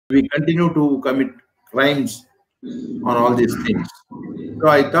we continue to commit crimes on all these things. So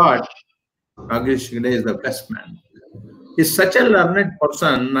I thought Nagesh Hegde is the best man. He's such a learned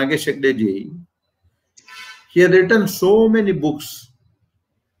person, Nagesh Hegde ji. He has written so many books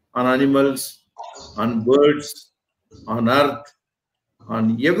on animals, on birds, on earth,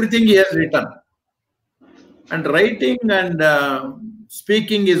 on everything he has written. And writing and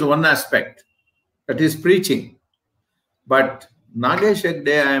speaking is one aspect, that is preaching. But Nagesh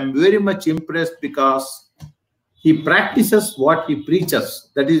Hegde, I am very much impressed because he practices what he preaches.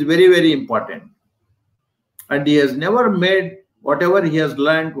 That is very, very important. And he has never made whatever he has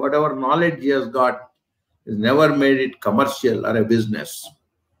learned, whatever knowledge he has got, he has never made it commercial or a business.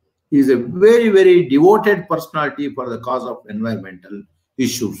 He is a very, very devoted personality for the cause of environmental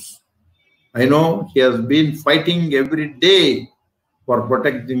issues. I know he has been fighting every day for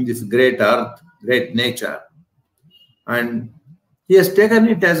protecting this great earth, great nature. And he has taken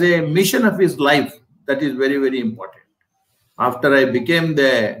it as a mission of his life. That is very, very important. After I became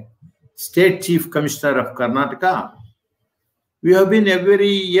the State Chief Commissioner of Karnataka, we have been every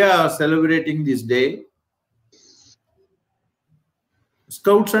year celebrating this day.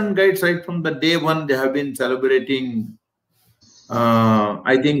 Scouts and Guides, right from the day one, they have been celebrating,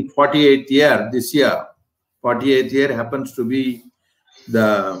 I think, 48th year this year. 48th year happens to be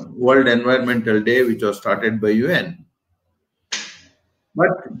the World Environmental Day, which was started by UN.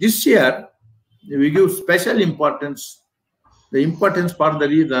 But this year, we give special importance. The importance for the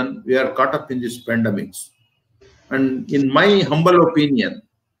reason we are caught up in this pandemics. And in my humble opinion,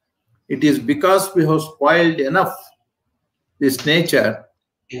 it is because we have spoiled enough this nature,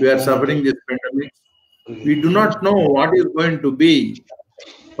 we are suffering this pandemic. We do not know what is going to be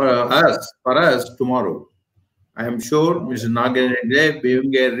for us tomorrow. I am sure Mr. Nagesh Hegde,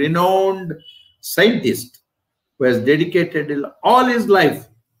 being a renowned scientist who has dedicated all his life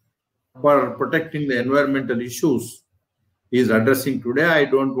for protecting the environmental issues he is addressing today. I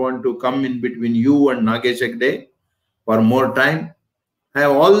don't want to come in between you and Nagesh Hegde for more time. I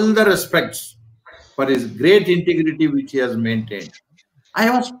have all the respects for his great integrity which he has maintained. I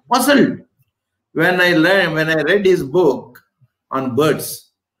was puzzled when I read his book on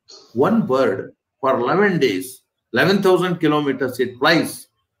birds. One bird for 11 days, 11,000 kilometers it flies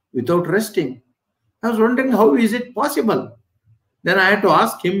without resting. I was wondering how is it possible? Then I had to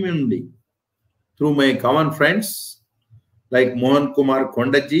ask him only through my common friends like Mohan Kumar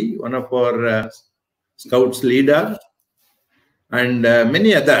Kondaji, one of our Scouts leaders, and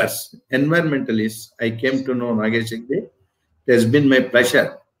many others, environmentalists. I came to know Nagesh Hegde. It has been my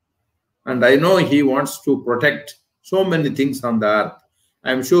pleasure. And I know he wants to protect so many things on the earth.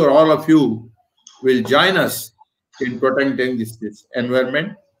 I am sure all of you will join us in protecting this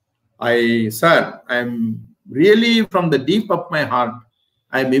environment. Sir, I am really from the deep of my heart,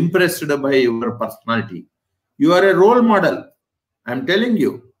 I am impressed by your personality. You are a role model. I am telling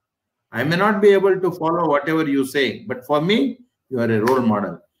you. I may not be able to follow whatever you say, but for me, you are a role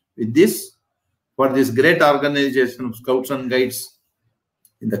model. With this, for this great organization of Scouts and Guides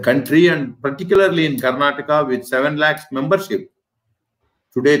in the country and particularly in Karnataka with 7 lakhs membership,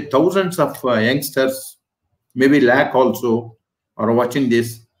 today thousands of youngsters, maybe lakh also, are watching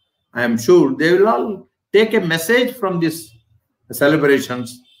this. I am sure they will all take a message from these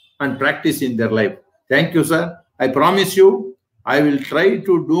celebrations and practice in their life. Thank you, sir. I promise you, I will try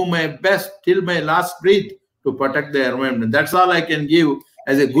to do my best till my last breath to protect the environment. That's all I can give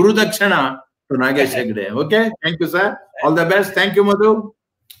as a Guru Dakshana to Nagesh Hegde. Okay? Thank you, sir. All the best. Thank you, Madhu.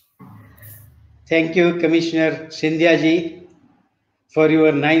 Thank you, Commissioner Sindhya ji, for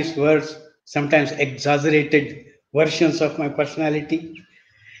your nice words, sometimes exaggerated versions of my personality.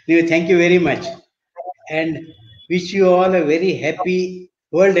 Anyway, thank you very much. And wish you all a very happy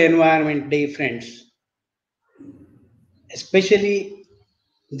World Environment Day, friends. Especially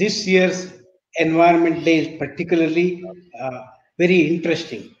this year's Environment Day is particularly very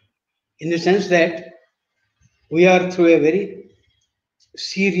interesting in the sense that we are through a very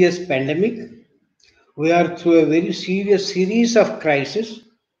serious pandemic. We are through a very serious series of crises.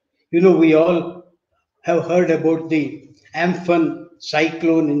 You know, we all have heard about the Amphan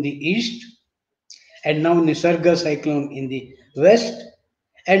cyclone in the east and now Nisarga cyclone in the west.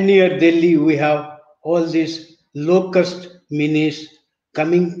 And near Delhi, we have all these locust minis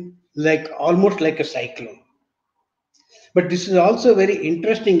coming like almost like a cyclone. But this is also a very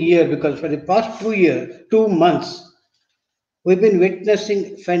interesting year because for the past 2 months, we've been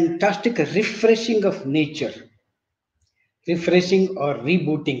witnessing fantastic refreshing of nature. Refreshing or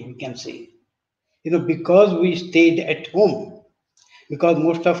rebooting, we can say. You know, because we stayed at home, because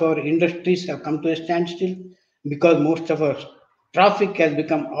most of our industries have come to a standstill, because most of our Traffic has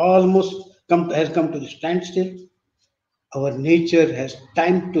become has come to the standstill. Our nature has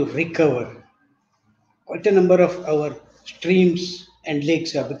time to recover. Quite a number of our streams and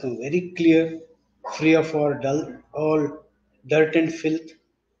lakes have become very clear, free of all dirt and filth.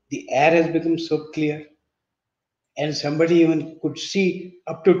 The air has become so clear, and somebody even could see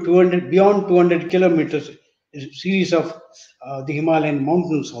up to 200, beyond 200 kilometers, a series of the Himalayan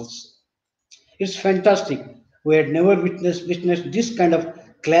mountains also. It's fantastic. We had never witnessed this kind of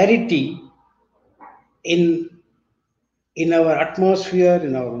clarity in in our atmosphere,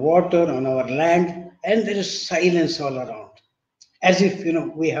 in our water, on our land, and there is silence all around, as if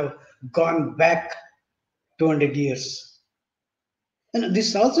we have gone back 200 years. And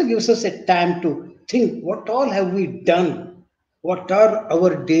this also gives us a time to think: what all have we done? What are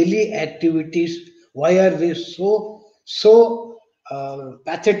our daily activities? Why are they so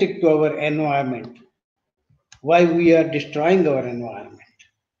pathetic to our environment? Why we are destroying our environment?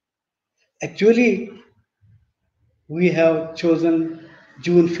 Actually, we have chosen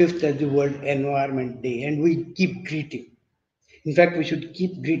June 5th as the World Environment Day, and we keep greeting. In fact, we should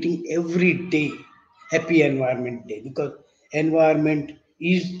keep greeting every day Happy Environment Day, because environment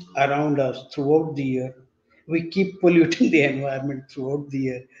is around us throughout the year. We keep polluting the environment throughout the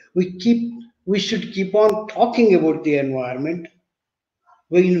year. We should keep on talking about the environment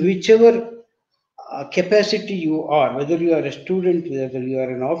in whichever capacity you are, whether you are a student, whether you are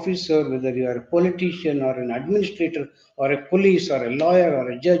an officer, whether you are a politician or an administrator or a police or a lawyer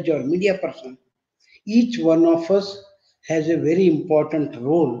or a judge or media person. Each one of us has a very important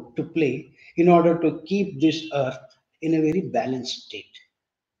role to play in order to keep this earth in a very balanced state.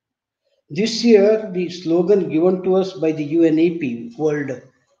 This year, the slogan given to us by the UNEP, World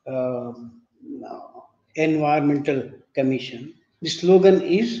um, Environmental Commission, the slogan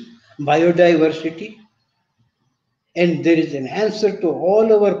is biodiversity, and there is an answer to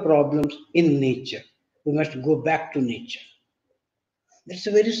all our problems in nature. We must go back to nature. That's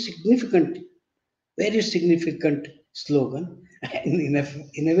a very significant slogan. And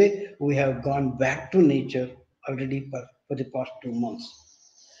in a way, we have gone back to nature already for the past 2 months.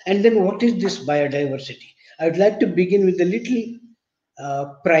 And then, what is this biodiversity? I would like to begin with a little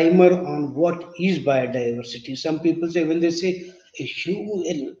primer on what is biodiversity. Some people say, when they say a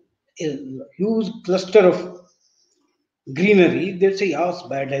huge cluster of greenery, they'll say, yes,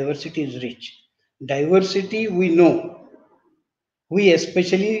 biodiversity is rich. Diversity, we know. We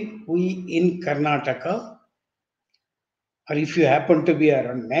in Karnataka, or if you happen to be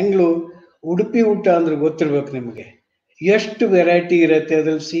around Bangalore, Udupi ಊಟ ಅಂದ್ರೆ ಗೊತ್ತಿರ್ಬೇಕು ನಿಮಗೆ. ಎಷ್ಟು variety ಇರುತ್ತೆ,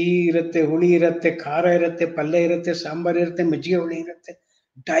 ಅದ್ರಲ್ಲಿ ಸಿಹಿ ಇರುತ್ತೆ, ಹುಳಿ ಇರುತ್ತೆ, ಖಾರ ಇರುತ್ತೆ, ಪಲ್ಯ ಇರುತ್ತೆ, ಸಾಂಬಾರ್ ಇರುತ್ತೆ, ಮಜ್ಜಿಗೆ ಹುಳಿ ಇರುತ್ತೆ.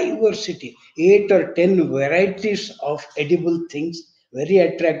 Diversity, 8 or 10 varieties of edible things, very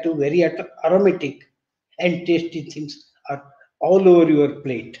attractive, very aromatic and tasty things are all over your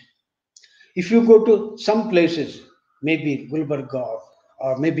plate. If you go to some places, maybe Gulbarga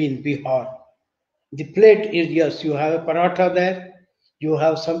or maybe in Bihar, the plate is, yes, you have a paratha there, you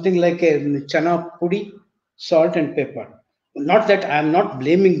have something like a chana pudi, salt and pepper. Not that I am not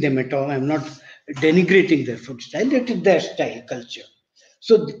blaming them at all, I am not denigrating their food style, that is their style, culture.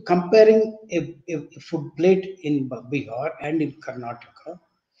 So comparing a food plate in Bihar and in Karnataka,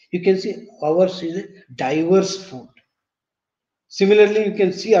 you can see ours is a diverse food. Similarly, you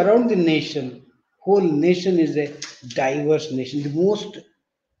can see around the nation, whole nation is a diverse nation. The most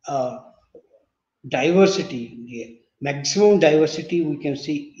uh, diversity, the maximum diversity we can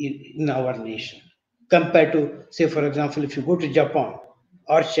see in our nation compared to, say, for example, if you go to Japan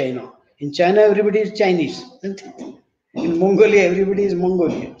or China. In China, everybody is Chinese. In Mongolia, everybody is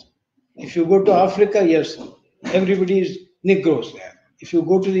Mongolian. If you go to Africa, yes, everybody is Negroes there. If you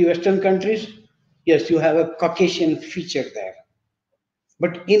go to the Western countries, yes, you have a Caucasian feature there.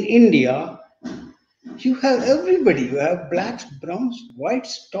 But in India, you have everybody. You have blacks, browns,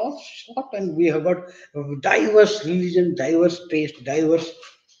 whites, tall, short, and we have got diverse religion, diverse taste, diverse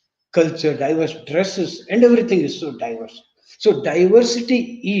culture, diverse dresses, and everything is so diverse. So diversity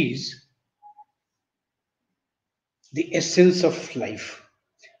is the essence of life.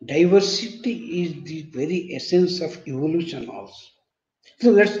 Diversity is the very essence of evolution also.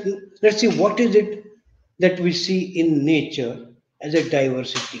 So let's see what is it that we see in nature as a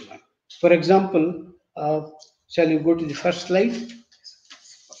diversity one. For example, shall you go to the first slide?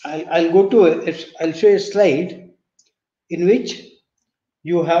 I'll go to I'll show you a slide in which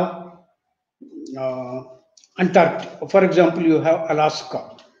you have uh, Antarctica. For example, you have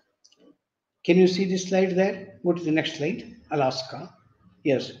Alaska. Can you see this slide there? Go to the next slide. Alaska.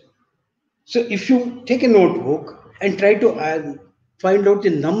 Yes. So if you take a notebook and try to find out the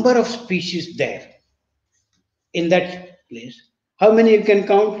number of species there in that place, How many you can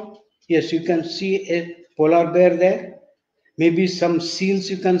count? Yes, you can see a polar bear there. Maybe some seals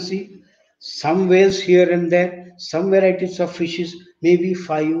you can see. Some whales here and there. Some varieties of fishes. Maybe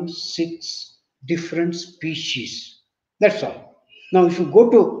 5, 6 different species. That's all. Now, if you go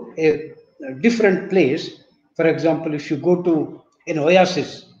to a different place, for example, if you go to an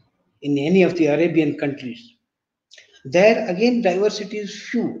oasis in any of the Arabian countries, there again diversity is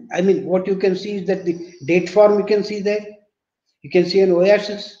few. I mean, what you can see is that the date form you can see there. You can see an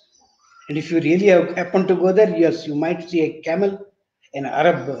oasis. And if you really happen to go there, yes, you might see a camel, an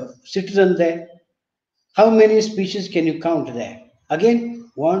Arab citizen there. How many species can you count there? Again,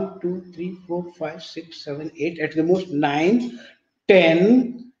 1, 2, 3, 4, 5, 6, 7, 8, at the most 9,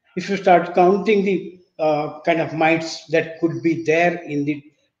 10. If you start counting the kind of mites that could be there in the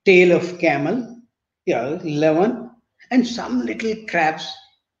tail of camel, yeah, 11, and some little crabs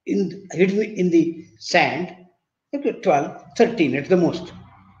hidden in the sand, okay, 12, 13 at the most.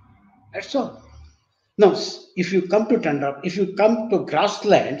 That's all. Now, if you come to tundra, if you come to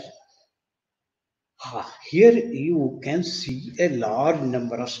grasslands, here you can see a large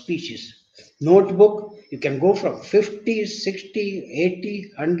number of species. Notebook, you can go from 50, 60,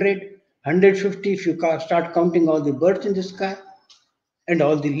 80, 100, 150 if you start counting all the birds in the sky and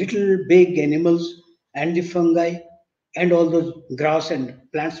all the little big animals and the fungi and all those grass and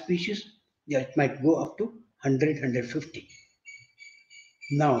plant species. Yeah, it might go up to 100, 150.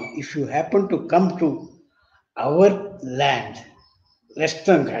 Now, if you happen to come to our land,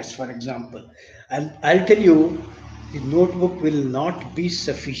 Western Ghats, for example, and I'll tell you, the notebook will not be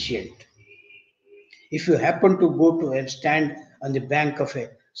sufficient. If you happen to go to and stand on the bank of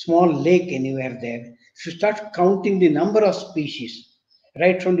a small lake anywhere there, if you start counting the number of species,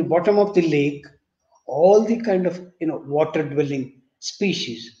 right from the bottom of the lake, all the kind of water dwelling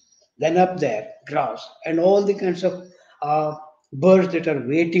species, then up there, grass, and all the kinds of birds that are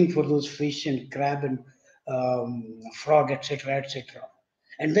waiting for those fish and crab and frog, etc., etc.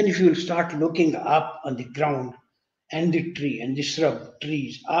 And then if you start looking up on the ground and the tree and the shrub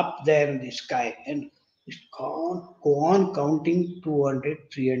trees up there in the sky, and you can't go on counting 200,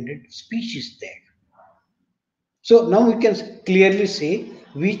 300 species there. So now we can clearly say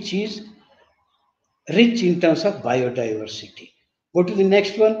which is rich in terms of biodiversity. Go to the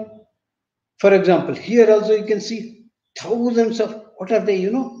next one. For example, here also you can see thousands of, what are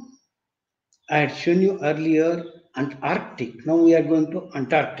they? I had shown you earlier Antarctic. Now we are going to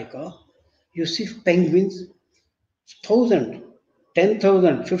Antarctica. You see penguins, 1,000,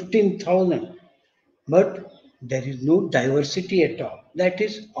 10,000, 15,000, but there is no diversity at all. That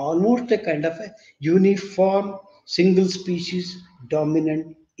is almost a kind of a uniform single species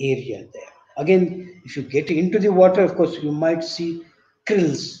dominant area there. Again, if you get into the water, of course, you might see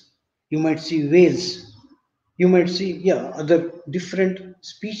krills, you might see whales, you might see, yeah, other different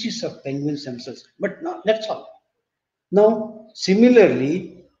species of penguins themselves, but no, that's all. Now,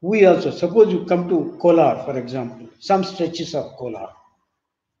 similarly, we also, suppose you come to Kolar, for example, some stretches of Kolar.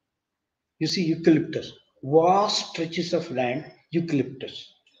 You see eucalyptus, vast stretches of land,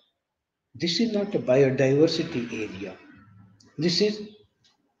 eucalyptus. This is not a biodiversity area. This is,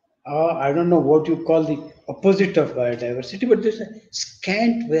 I don't know what you call the opposite of biodiversity, but there's a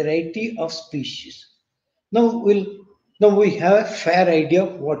scant variety of species. Now we have a fair idea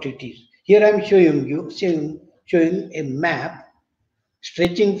of what it is. Here I'm showing a map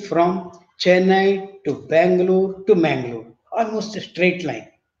stretching from Chennai to Bangalore to Mangalore, almost a straight line.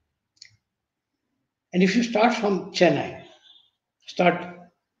 And if you start from Chennai, start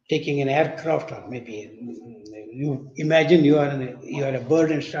taking an aircraft, or maybe you imagine you are a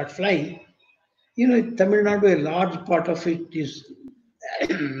bird and start flying. Tamil Nadu, a large part of it is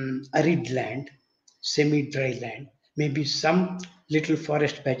arid land, semi-dry land, maybe some little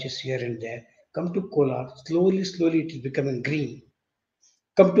forest patches here and there. Come to Kolar, slowly it is becoming green.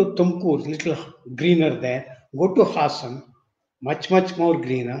 Come to Tumkur, little greener there. Go to Hassan, much more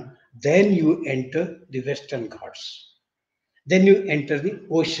greener. Then you enter the Western Ghats. Then you enter the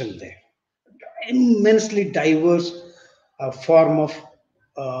ocean there. Immensely diverse form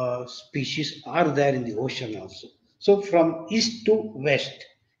of species are there in the ocean also. So from east to west,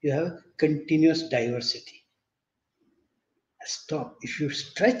 you have continuous diversity. Stop. If you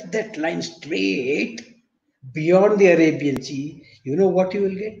stretch that line straight beyond the Arabian Sea, you know what you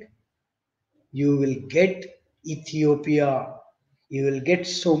will get? You will get Ethiopia, you will get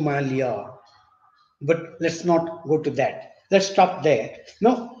Somalia. But let's not go to that. Let's stop there.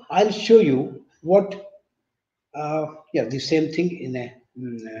 Now, I'll show you what, the same thing in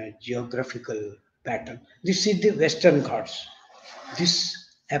a geographical pattern. This is the Western Ghats. This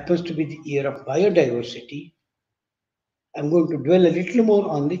happens to be the year of biodiversity. I'm going to dwell a little more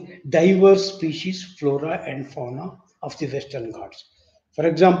on the diverse species, flora and fauna of the Western Ghats. For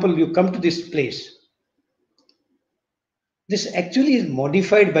example, you come to this place. This actually is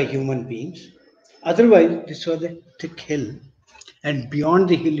modified by human beings. Otherwise, this was a thick hill, and beyond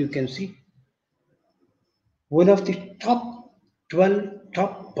the hill, you can see one of the top 12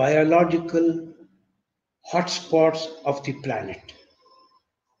 top biological hotspots of the planet.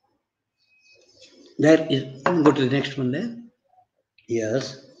 There is, go to the next one there.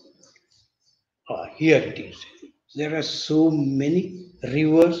 Yes, here it is. There are so many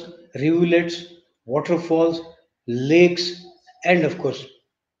rivers, rivulets, waterfalls, lakes, and of course,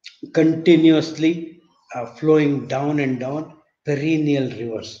 continuously flowing down and down, perennial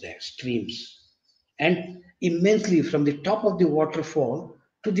rivers there, streams. And immensely from the top of the waterfall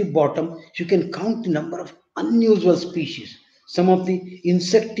to the bottom, you can count the number of unusual species. Some of the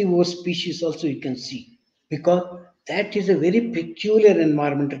insectivorous species also you can see, because that is a very peculiar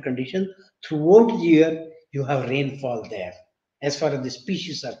environmental condition. Throughout the year, you have rainfall there, as far as the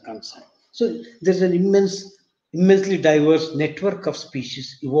species are concerned. So there's an immensely diverse network of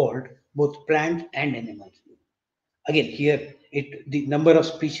species evolved, both plant and animals. Again, here the number of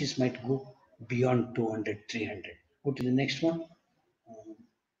species might go beyond 200, 300. Go to the next one.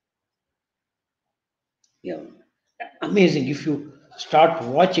 Yeah, amazing. If you start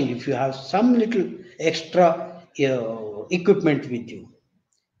watching, if you have some little extra equipment with you,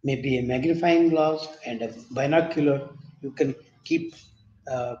 maybe a magnifying glass and a binocular, you can keep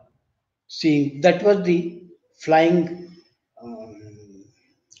uh, seeing. That was the flying,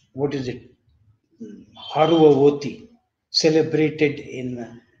 what is it? Haruvavoti, celebrated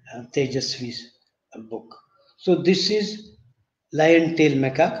in Tejasvi's book. So this is lion-tailed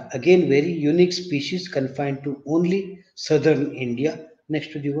macaque, again very unique species confined to only southern India.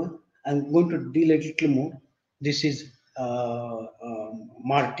 Next to the one, I'm going to deal a little more. This is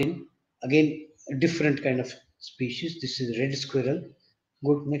martin, again a different kind of species. This is red squirrel.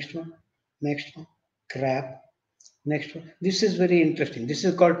 Good, next one, next one, crab. Next one. This is very interesting. This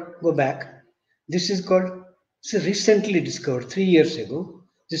is called, go back. This is called, it's recently discovered 3 years ago.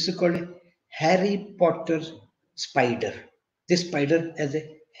 This is called a Harry Potter spider. This spider has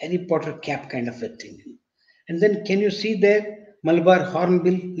a Harry Potter cap kind of a thing. And then can you see there Malabar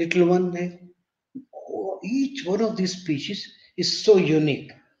hornbill, little one there? Oh, each one of these species is so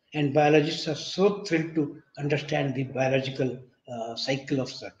unique, and biologists are so thrilled to understand the biological cycle of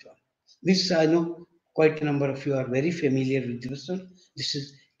such one. This I know quite a number of you are very familiar with this one. This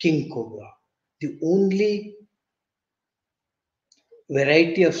is king cobra, the only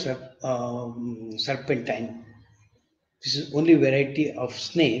variety of serpentine. This is only variety of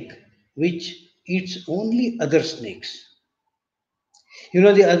snake which eats only other snakes. You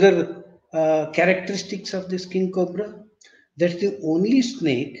know the other characteristics of this king cobra? That's the only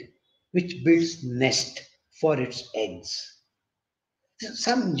snake which builds nest for its eggs.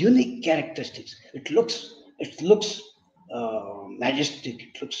 Some unique characteristics. It looks majestic.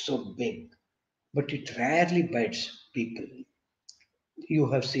 It looks so big, but it rarely bites people. You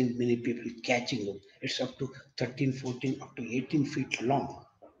have seen many people catching them. It's up to 13, 14, up to 18 feet long,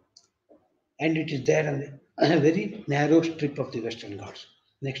 and it is there on a very narrow strip of the Western Ghats.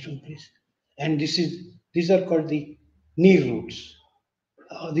 Next one, please. And these are called the knee roots.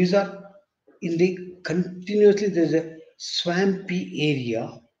 These are in the continuously there's a swampy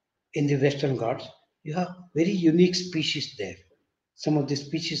area in the Western Ghats. You have very unique species there. Some of the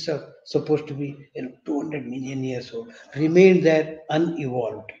species are supposed to be 200 million years old, remain there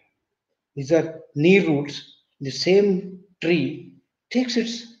unevolved. These are knee roots. The same tree takes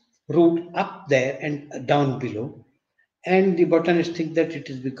its root up there and down below, and the botanists think that it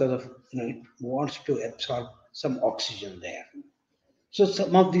is because of it wants to absorb some oxygen there. So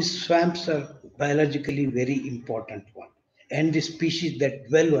some of these swamps are biologically very important one, and the species that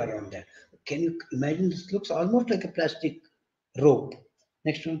dwell around there. Can you imagine? This looks almost like a plastic rope.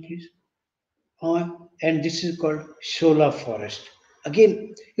 Next one, please. And this is called Shola forest.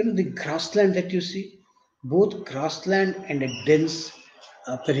 Again, the grassland that you see, both grassland and a dense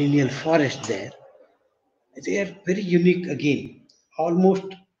perennial forest there, they are very unique again. Almost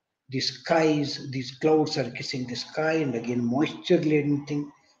the skies, these clouds are kissing the sky, and again moisture laden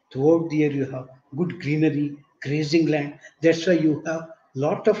thing. Throughout the year you have good greenery, grazing land. That's why you have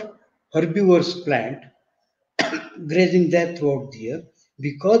lot of herbivorous plant grazing there throughout the year.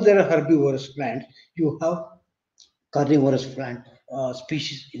 Because there are herbivorous plants, you have carnivorous plant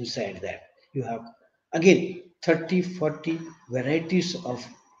species inside that. You have again 30, 40 varieties of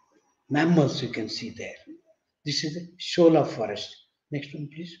mammals you can see there. This is the Shola forest. Next one,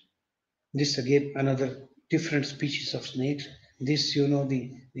 please. This again another different species of snakes. This, you know,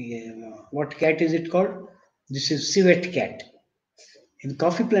 the what cat is it called? This is civet cat. And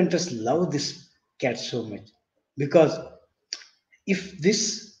coffee planters love this cat so much because if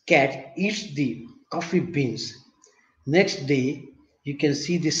this cat eats the coffee beans, next day you can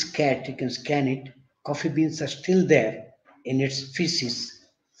see this cat, you can scan it, coffee beans are still there in its feces,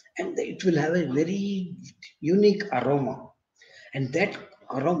 and it will have a very unique aroma. And that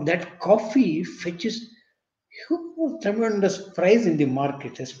aroma, that coffee fetches tremendous price in the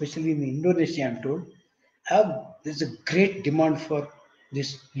market, especially in Indonesia, I'm told. There's a great demand for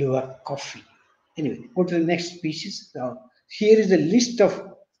this lure coffee. Anyway, go to the next species. Here is a list of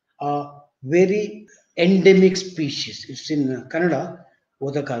very endemic species. It's in Kannada,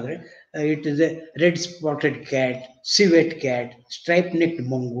 Odakadre. It is a red spotted cat, civet cat, striped necked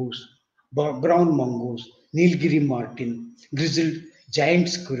mongoose, brown mongoose, Nilgiri martin, grizzled giant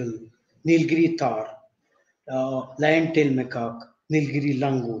squirrel, Nilgiri tar, lion-tailed macaque, Nilgiri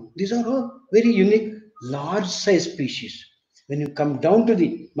langur. These are all very unique, large-size species. When you come down to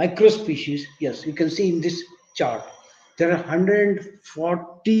the micro species, yes, you can see in this chart, there are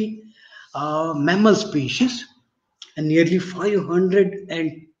 140 mammal species and nearly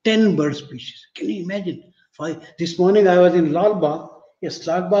 510 bird species. Can you imagine? This morning I was in Lal Bagh. Yes,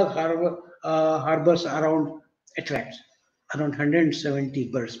 Lal Bagh harbors around attracts around 170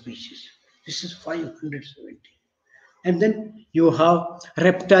 bird species. This is 570. And then you have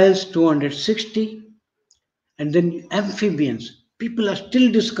reptiles 260, and then amphibians. People are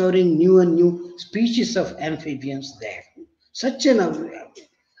still discovering new and new species of amphibians there. Such an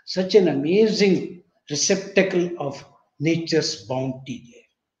such an amazing receptacle of nature's bounty there.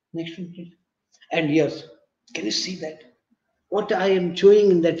 Next one, please. And yes, can you see that? What I am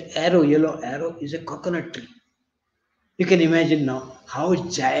showing in that arrow, yellow arrow, is a coconut tree. You can imagine now how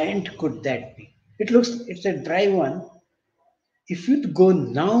giant could that be. It's a dry one. If you go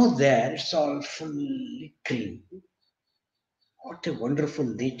now there, it's all fully green. What a wonderful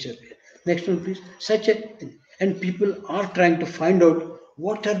nature. Next one, please. Such a thing. And people are trying to find out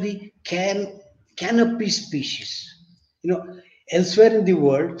what are the canopy species. You know, elsewhere in the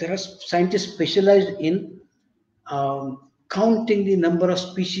world, there are scientists specialized in counting the number of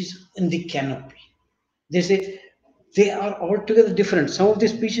species in the canopy. They say they are altogether different. Some of the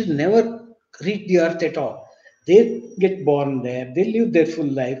species never reach the earth at all. They get born there, they live their full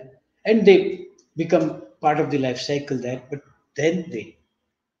life, and they become part of the life cycle there. But then the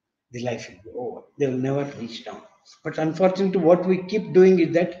life will be over. They will never reach down. But unfortunately, what we keep doing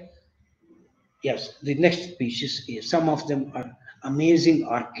is that yes, the next species is some of them are amazing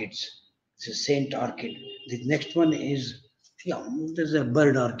orchids. It's a saint orchid. The next one is yeah, there's a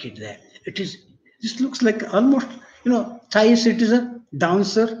bird orchid there. It is this looks like almost Thai citizen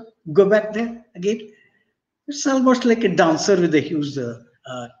dancer. Go back there again. It's almost like a dancer with a huge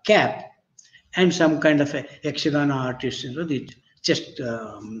cap and some kind of a hexagon artist, the chest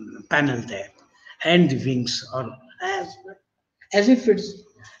panel there, and the wings are as if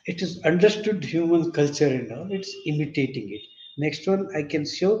it is understood human culture and all. It's imitating it. Next one I can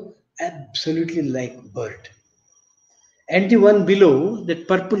show absolutely like bird, and the one below that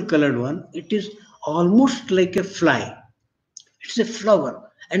purple colored one, it is almost like a fly. It's a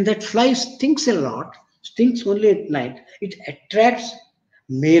flower, and that fly stinks a lot, stinks only at night. It attracts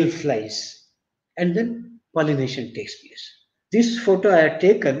male flies, and then pollination takes place. This photo I had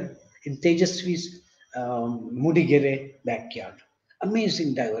taken in Tejasvi's Mudigere backyard.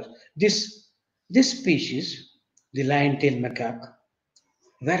 Amazing diver. This species, the lion-tailed macaque,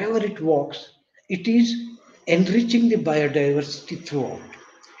 wherever it walks, it is enriching the biodiversity throughout.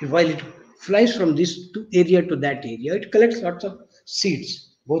 While it flies from this area to that area, it collects lots of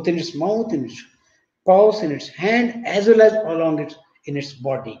seeds, both in its mouth, in its paws, in its hand, as well as along its in its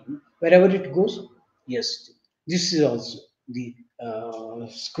body. Wherever it goes, yes, this is also the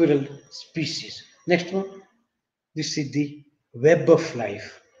squirrel species. Next one, this is the web of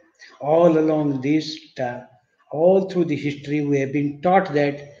life. All along this, all through the history, we have been taught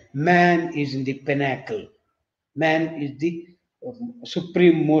that man is in the pinnacle. Man is the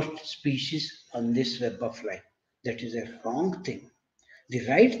supreme most species on this web of life. That is a wrong thing. The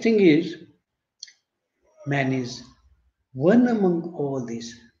right thing is man is one among all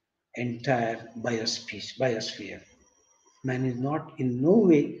this entire biosphere. Man is not in no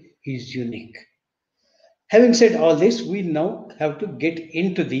way is unique. Having said all this, we now have to get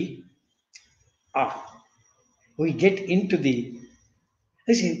into the ah. We get into the.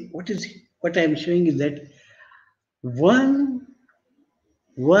 I see what I am showing is that one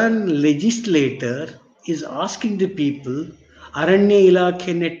one legislator is asking the people ಅರಣ್ಯ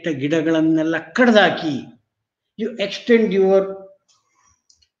ಇಲಾಖೆ ನೆಟ್ಟ ಗಿಡಗಳನ್ನೆಲ್ಲ ಕಡ್ದಾಕಿ You extend your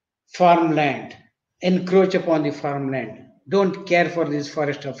farmland, encroach upon the farmland, don't care for these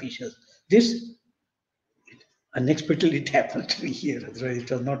forest officials. This unexpectedly it happened to me here. Otherwise, it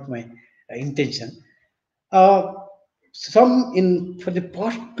was not my intention. Uh, some in for the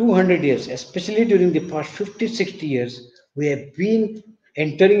past 200 years, especially during the past 50, 60 years, we have been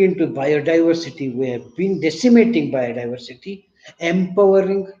entering into biodiversity. We have been decimating biodiversity,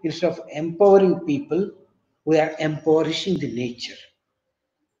 empowering instead of empowering people, we are empowerishing the nature.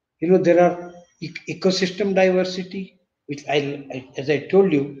 There are ecosystem diversity, which as I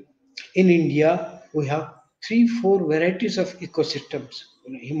told you, in India we have 3 4 varieties of ecosystems.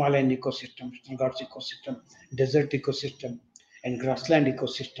 Himalayan ecosystem, Ghats ecosystem, desert ecosystem, and grassland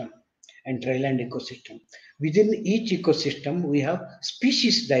ecosystem, and dryland ecosystem. Within each ecosystem we have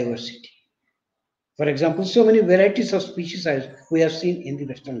species diversity. For example, so many varieties of species as we have seen in the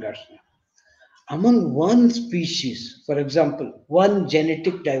Western Ghats. Among one species, for example, one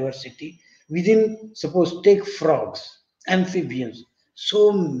genetic diversity within, suppose, take frogs, amphibians,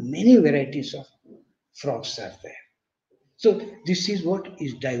 so many varieties of frogs are there. So, this is what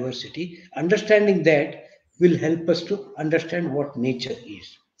is diversity. Understanding that will help us to understand what nature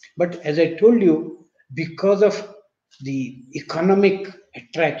is. But as I told you, because of the economic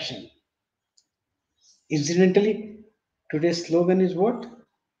attraction, incidentally, today's slogan is what?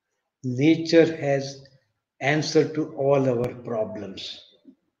 Nature has answer to all our problems.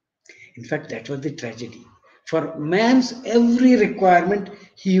 In fact, that was the tragedy. For man's every requirement,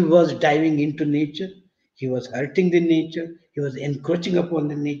 he was diving into nature, he was hurting the nature, he was encroaching upon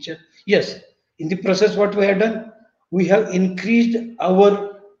the nature. Yes, in the process, what we have done, we have increased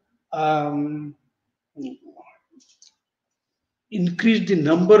our um, increase the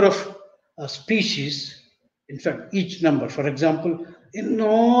number of species. In fact, each number, for example,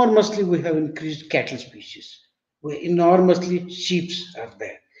 enormously we have increased cattle species. We enormously sheep are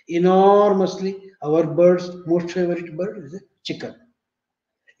there. Enormously, our birds, most favorite bird is a chicken.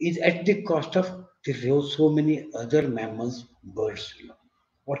 Is at the cost of the so many other mammals, birds.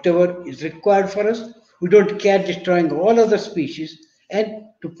 Whatever is required for us, we don't care destroying all other species and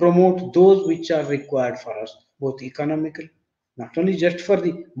to promote those which are required for us, both economical, not only just for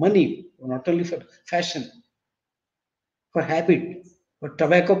the money, not only for fashion, for habit, for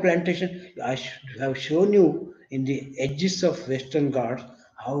tobacco plantation. I have shown you in the edges of Western Ghats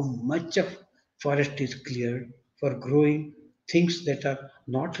how much of forest is cleared for growing things that are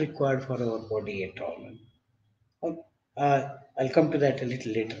not required for our body at all. I'll come to that a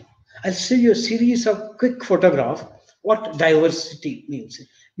little later. I'll show you a series of quick photographs what diversity means.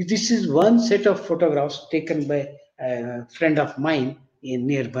 This is one set of photographs taken by a friend of mine in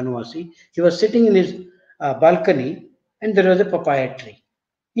near Banwasi. He was sitting in his balcony and there was a papaya tree.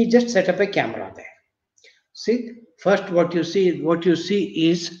 He just set up a camera there. See, first what you see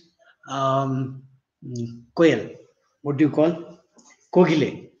is quail. What do you call?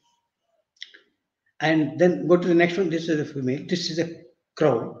 Kogile. And then go to the next one. This is a female. This is a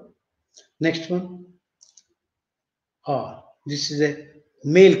crow. Next one. This is a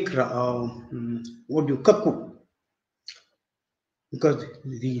male crow. What do you cuckoo? Because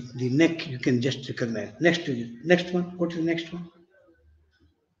the neck you can just recognize. Next one. Go to the next one.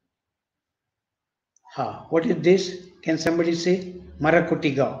 What is this? Can somebody say?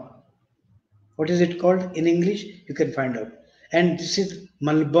 Marakotiga. What is it called in English? You can find out. And this is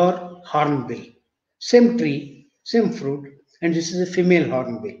Malabar hornbill. Same tree, same fruit, and this is a female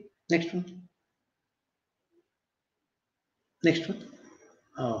hornbill. Next one. Next one.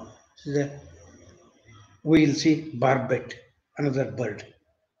 This is a, we'll see barbet, another bird.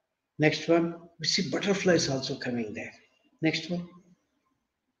 Next one. We see butterflies also coming there. Next one.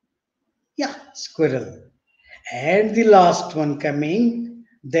 Yeah, squirrel. And the last one coming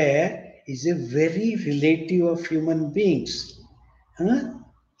there is a very relative of human beings. Huh?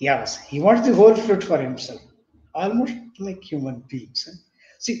 Yes, he wants the whole fruit for himself, almost like human beings. Huh?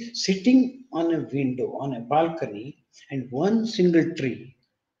 See, sitting on a window, on a balcony, and one single tree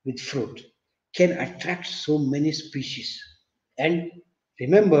with fruit can attract so many species. And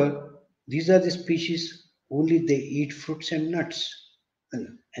remember, these are the species only they eat fruits and nuts.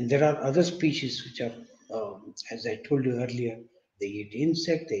 And there are other species which are, as I told you earlier, they eat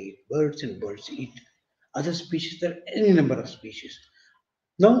insects, they eat birds, and birds eat other species. There are any number of species.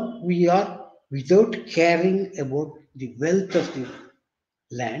 Now we are, without caring about the wealth of the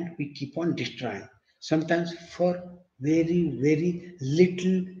land, we keep on destroying, sometimes for very, very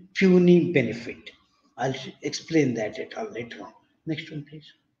little puny benefit. I'll explain that later on. Next one, please.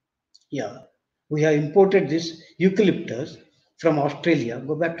 Yeah, we have imported this eucalyptus from Australia.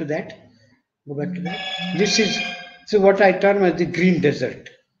 Go back to that. Go back to that. This is so what I term as the green desert.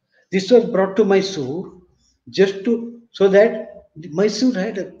 This was brought to Mysore just to so that Mysore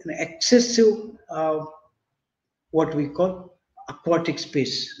had an excessive what we call aquatic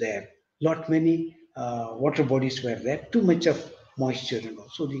space there. Lot many water bodies were there. Too much of moisture,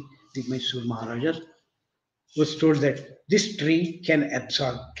 So the Mysore Maharajas was told that this tree can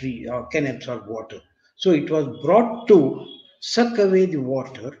absorb water. So it was brought to suck away the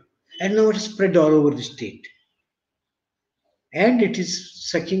water, and now it is spread all over the state, and it is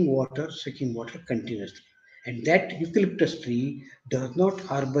sucking water continuously. And that eucalyptus tree does not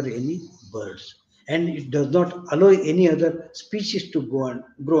harbor any birds, and it does not allow any other species to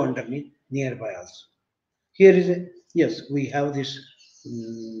grow underneath nearby also. Here is a yes, we have this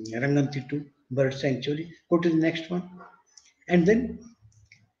Rangantitu bird sanctuary. Go to the next one. And then,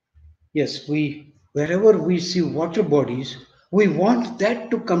 yes, we wherever we see water bodies, we want that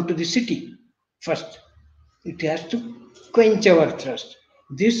to come to the city first. It has to quench our thirst.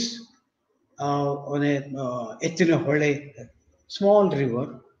 This on a Ettinahole, small river,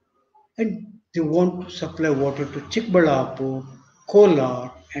 and they want to supply water to Chikbalapur,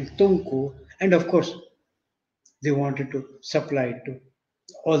 Kolar, and Tunku, and of course they wanted to supply it to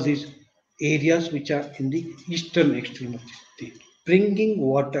all these areas which are in the eastern extreme of the state, bringing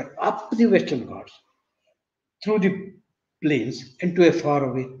water up the Western Ghats through the plains into a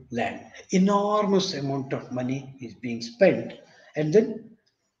faraway land. Enormous amount of money is being spent, and then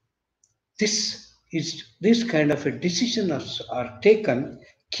this kind of a decision are taken,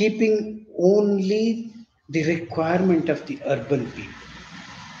 keeping only the requirement of the urban people.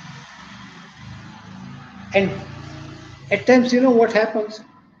 And at times, what happens?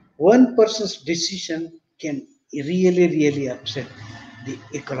 One person's decision can really upset the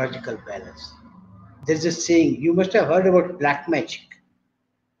ecological balance. There's a saying, you must have heard about black magic.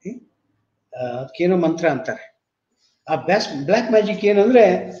 eh? ಅದಕ್ಕೇನೋ ಮಂತ್ರ ಅಂತಾರೆ. ಆ black magic ಏನಂದ್ರೆ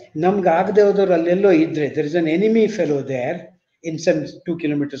ನಮ್ಗೆ ಆಗದೆ ಹೋದವ್ರು ಅಲ್ಲೆಲ್ಲೋ ಇದ್ರೆ there is an enemy fellow there in some 2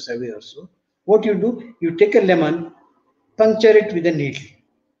 kilometers away or so. What you do, you take a lemon, puncture it with a needle,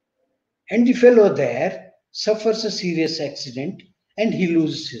 and the fellow there suffers a serious accident and he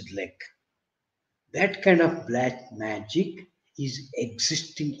loses his leg. That kind of black magic is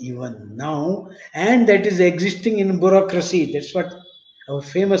existing even now, and that is existing in bureaucracy. That's what our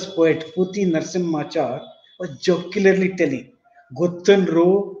famous poet Puti Narsimhachar was jocularly telling. ಗೊತ್ತನ್ರು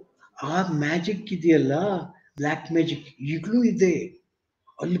ಆ magic ಇದೆಯಲ್ಲ, black magic ಈಗಲೂ ಇದೆ.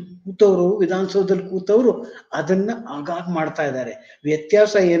 ಅಲ್ಲಿ ಕೂತವರು, ವಿಧಾನಸೌಧದಲ್ಲಿ ಕೂತವರು ಅದನ್ನ ಆಗಾಗ ಮಾಡ್ತಾ ಇದ್ದಾರೆ.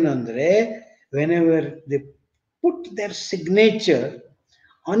 ವ್ಯತ್ಯಾಸ ಏನು ಅಂದ್ರೆ, when ever they put there signature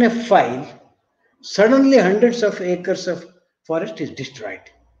on A file, suddenly hundreds of acres of forest is destroyed.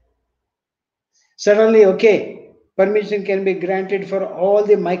 Suddenly, okay, permission can be granted for all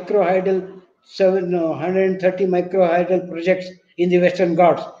the microhydal 130 microhydal projects in the Western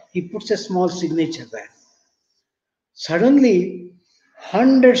Ghats. He puts a small signature there. Suddenly,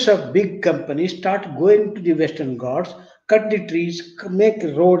 hundreds of big companies start going to the Western Ghats, cut the trees, make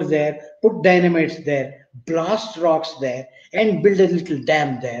a road there, put dynamites there, blast rocks there, and build a little dam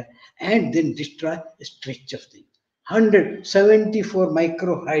there, and then destroy a stretch of things. 174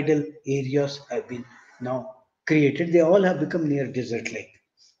 microhydal areas have been now created. They all have become near desert lake.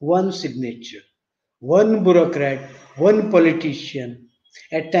 One signature, one bureaucrat, one politician,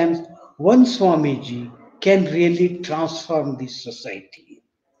 at times one Swamiji can really transform this society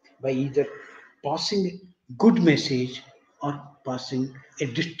by either passing a good message or passing a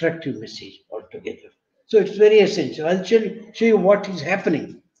destructive message altogether. So it's very essential. I'll show you what is happening.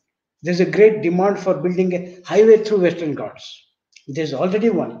 There's a great demand for building a highway through Western Ghats. There's already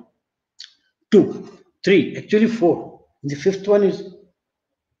one, two, three, actually four. The fifth one is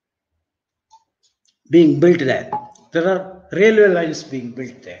being built there. There are railway lines being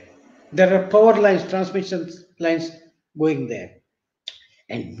built there. There are power lines, transmission lines going there.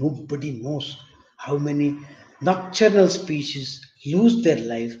 And nobody knows how many nocturnal species lose their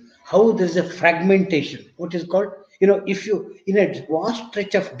life, how there's a fragmentation, what is called, if you, in a vast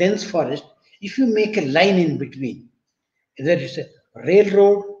stretch of dense forest, if you make a line in between, whether it's a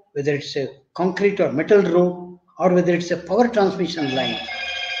railroad, whether it's a concrete or metal road, or whether it's a power transmission line,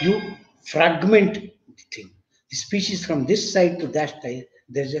 you fragment the thing. The species from this side to that side,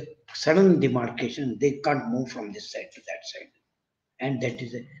 there's a sudden demarcation. They can't move from this side to that side. And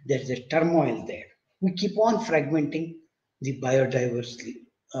there's a turmoil there. We keep on fragmenting the biodiversity,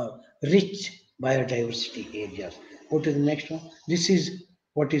 rich biodiversity areas. Go to the next one. This is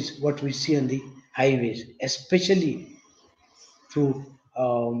what we see on the highways, especially through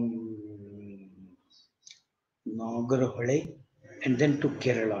Nagarhole and then to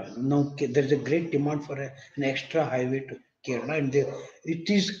Kerala. Now there is a great demand for an extra highway to Kerala, and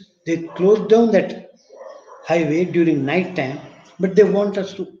they closed down that highway during night time, but they want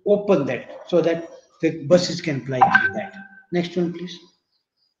us to open that so that the buses can fly through that. Next one, please.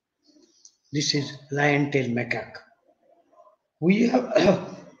 This is lion tail macaque. We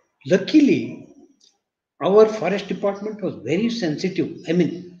have luckily our forest department was very sensitive. I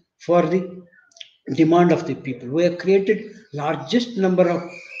mean, for the demand of the people. We have created largest number of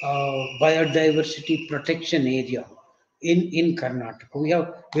biodiversity protection area in Karnataka. We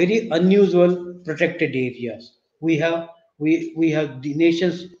have very unusual protected areas. We have the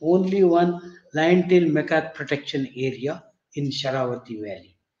nation's only one lion-tail macaque protection area in Sharavati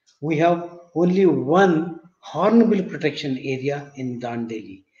Valley. We have only one hornbill protection area in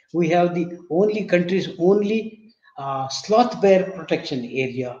Dandeli. We have the only country's only sloth bear protection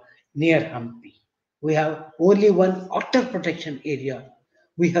area near Hampi. We have only one otter protection area.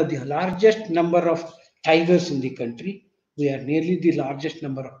 We have the largest number of tigers in the country. We are nearly the largest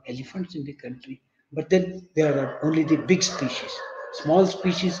number of elephants in the country. But then there are only the big species. Small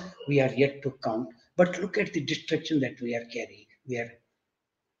species we are yet to count. But look at the destruction that we are carrying. We are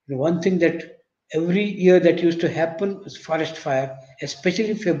the one thing that every year that used to happen is forest fire,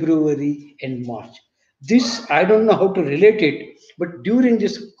 especially February and March. This, I don't know how to relate it, but during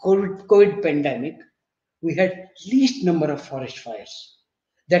this COVID pandemic, we had least number of forest fires.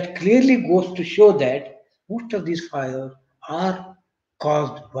 That clearly goes to show that most of these fires are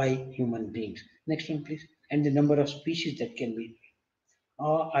caused by human beings. Next one, please. And the number of species that can be.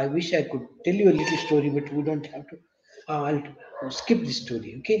 I wish I could tell you a little story, but we don't have to. I'll skip this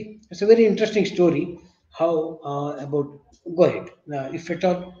story. Okay, it's a very interesting story. How about? Go ahead. If at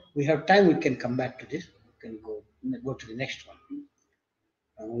all we have time, we can come back to this. We can go to the next one.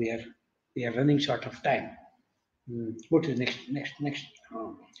 We are running short of time. Go to the next.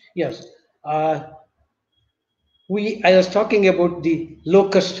 Yes. I was talking about the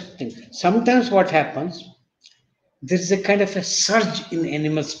locust thing. Sometimes what happens, there is a kind of a surge in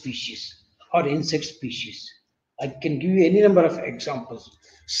animal species or insect species. I can give you any number of examples.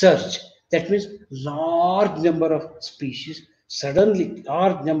 Surge, that means large number of species, suddenly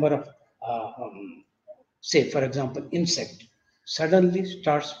large number of, say for example, insect, suddenly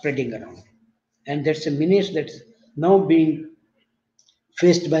start spreading around. And that's a menace that's now being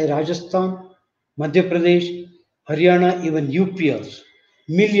faced by Rajasthan, Madhya Pradesh, Haryana, even UP also.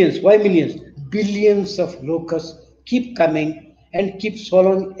 Millions, why millions? Billions of locusts keep coming and keep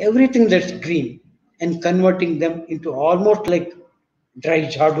swallowing everything that's green and converting them into almost like dry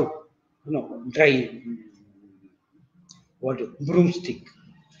jadu, dry what broomstick,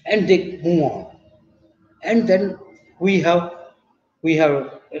 and they move on. And then we have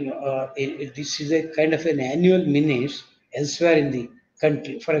this is a kind of an annual menace elsewhere in the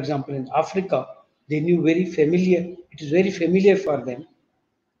country. For example, in Africa, they knew very familiar. It is very familiar for them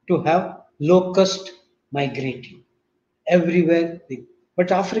to have locust migrating everywhere.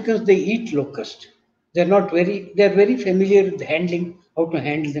 But Africans, they eat locust. They're very familiar with handling, how to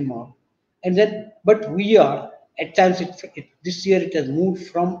handle them all. And then, but we are, at times, this year it has moved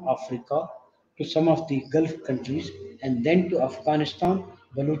from Africa to some of the Gulf countries and then to Afghanistan,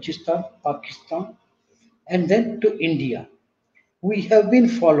 Balochistan, Pakistan, and then to India. We have been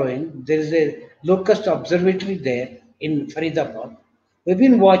following, there is a locust observatory there in Faridabad. We've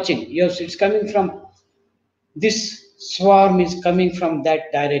been watching. Yes, it's coming from, this swarm is coming from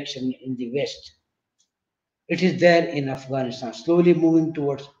that direction in the west. It is there in Afghanistan, slowly moving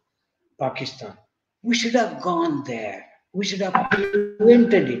towards Pakistan. We should have gone there. We should have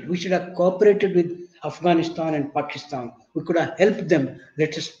prevented it. We should have cooperated with Afghanistan and Pakistan. We could have helped them.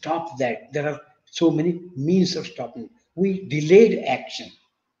 Let us stop that. There are so many means of stopping. We delayed action.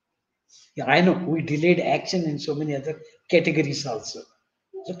 Yeah, I know we delayed action in so many other categories also.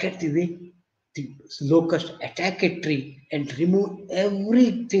 Look at the way the locust attack a tree and remove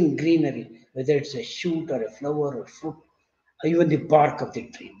everything greenery, whether it's a shoot or a flower or fruit, or even the bark of the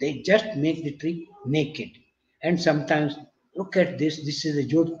tree. They just make the tree naked. And sometimes, look at this. This is a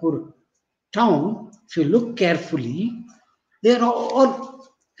Jodhpur town. If you look carefully, they are all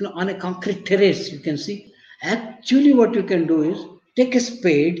on a concrete terrace. You can see. Actually, what you can do is take a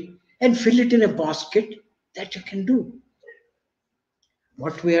spade and fill it in a basket. That you can do.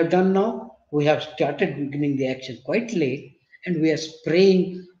 What we have done now, we have started beginning the action quite late, and we are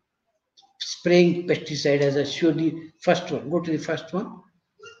spraying pesticide, as I showed the first one. Go to the first one.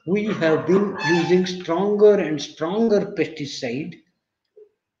 We have been using stronger and stronger pesticide.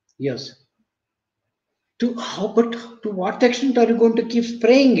 Yes. But to what extent are you going to keep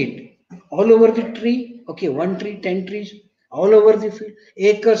spraying it? All over the tree? Okay, one tree, 10 trees. all over the field,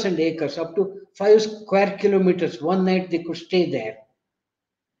 acres and acres, up to 5 square kilometers. One night they could stay there.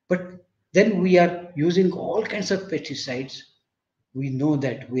 But then we are using all kinds of pesticides. We know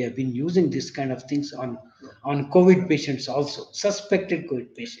that we have been using this kind of things on COVID patients also, suspected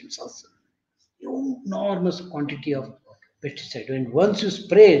COVID patients also. Enormous quantity of pesticide. And once you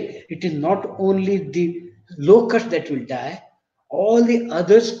spray, it is not only the locust that will die, all the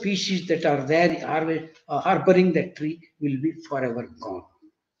other species that are there are harboring that tree will be forever gone.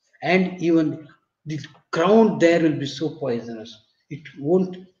 And even the ground there will be so poisonous. It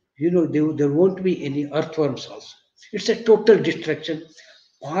won't, there won't be any earthworms also. It's a total destruction.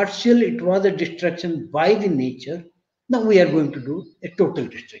 Partial, it was a destruction by the nature. Now we are going to do a total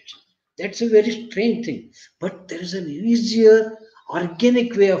destruction. That's a very strange thing. But there is an easier,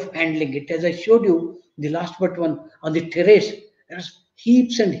 organic way of handling it. As I showed you, the last but one on the terrace, there's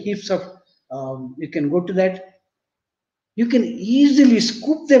heaps and heaps of, you can go to that, you can easily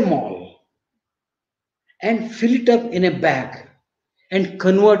scoop them all and fill it up in a bag and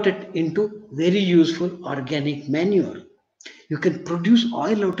convert it into very useful organic manure. You can produce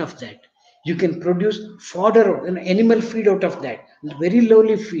oil out of that. You can produce fodder, an animal feed out of that, very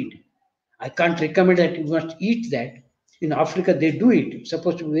lowly feed. I can't recommend that you must eat that. In Africa, they do it. It's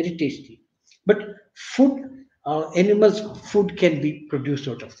supposed to be very tasty. But food, animals' food can be produced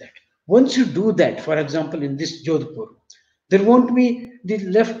out of that. Once you do that, for example, in this Jodhpur, there won't be the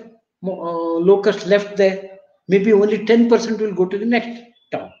locust left there. Maybe only 10% will go to the next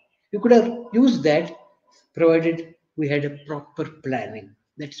town. You could have used that provided we had a proper planning.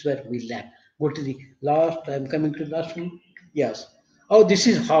 That's where we lack. Go to the last. I'm coming to the last one. Yes. Oh, this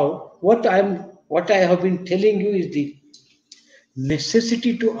is how what I have been telling you is the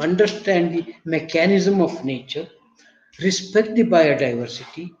necessity to understand the mechanism of nature, respect the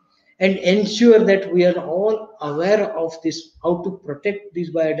biodiversity, and ensure that we are all aware of this, how to protect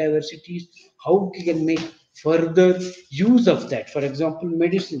these biodiversities, how we can make further use of that. For example,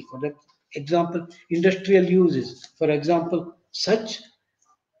 medicine, for example, industrial uses, for example, such,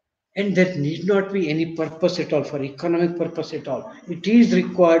 and there need not be any purpose at all for economic purpose at all. It is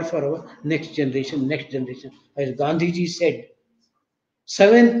required for our next generation, next generation. As Gandhiji said,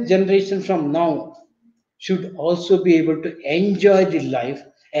 seventh generation from now should also be able to enjoy the life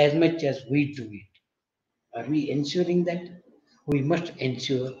as much as we do it. Are we ensuring that? We must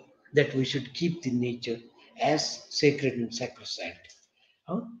ensure that we should keep the nature as sacred and sacrosanct.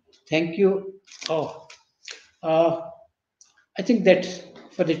 Oh, thank you. Oh, uh, I think that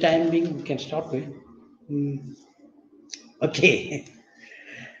for the time being we can stop it. Mm, okay.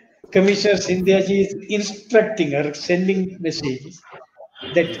 Commissioner Sindhyaji is instructing or sending messages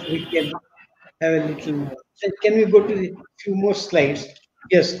that we can have a little more. Can we go to the few more slides?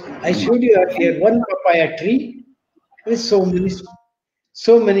 Yes, I showed you earlier one papaya tree with so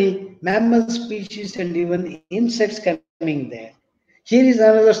many mammal species and even insects coming there. Here is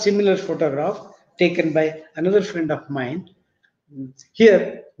another similar photograph taken by another friend of mine.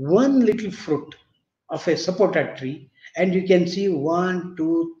 Here, one little fruit of a sapota tree, and you can see 1,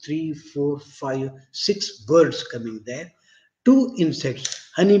 2, 3, 4, 5, 6 birds coming there, two insects,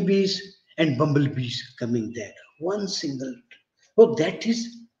 honeybees and bumblebees coming there. One single. Oh, that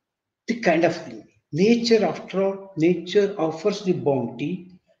is the kind of thing. Nature, after all, nature offers the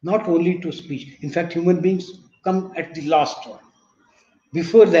bounty not only to species. In fact, human beings come at the last one.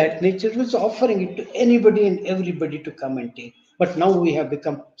 Before that, nature was offering it to anybody and everybody to come and take. But now we have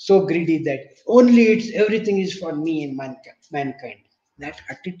become so greedy that only it's everything is for me and mankind. That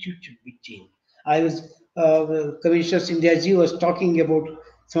attitude should be changed. I was Commissioner Sindhyaji was talking about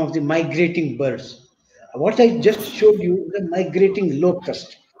some of the migrating birds. What I just showed you is a migrating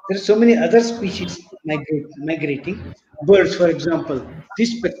locust. There are so many other species migrating. Birds, for example,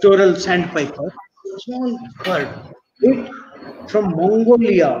 this pectoral sandpiper, small bird. It from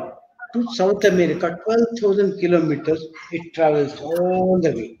Mongolia to South America, 12,000 kilometers, it travels all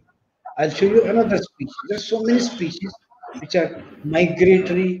the way. I'll show you another species. There are so many species which are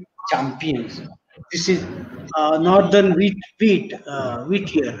migratory champions. This is northern wheat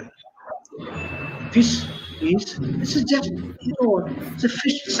here. Fish this is just, it's a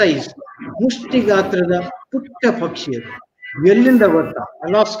fish size. ಮುಷ್ಟಿಗಾತ್ರದ ಪುಟ್ಟ ಪಕ್ಷಿ ಅದು. ಎಲ್ಲಿಂದ ಗೊತ್ತಾ?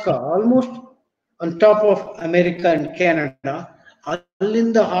 Alaska, almost on top of America and Canada.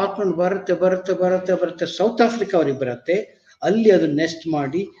 ಅಲ್ಲಿಂದ ಹಾಕೊಂಡು ಬರುತ್ತೆ south ಆಫ್ರಿಕಾವರೆಗೆ ಬರುತ್ತೆ. ಅಲ್ಲಿ ಅದು ನೆಸ್ಟ್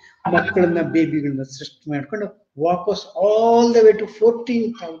ಮಾಡಿ ಮಕ್ಕಳನ್ನ ಬೇಬಿಗಳನ್ನ ಸೃಷ್ಟಿ ಮಾಡ್ಕೊಂಡು ವಾಪಸ್ all the way to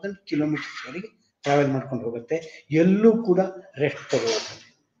 14,000 kilometres ವರೆಗೆ ಟ್ರಾವೆಲ್ ಮಾಡ್ಕೊಂಡು ಹೋಗುತ್ತೆ. ಎಲ್ಲೂ ಕೂಡ ರೆಸ್ಟ್ ತಗೊಳ್ಳುತ್ತೆ.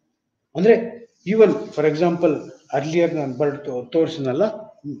 ಅಂದ್ರೆ ಈವನ್ ಫಾರ್ ಎಕ್ಸಾಂಪಲ್ ಅರ್ಲಿಯರ್ ನಾನು ಬರ್ಡ್ ತೋರಿಸಿನಲ್ಲ,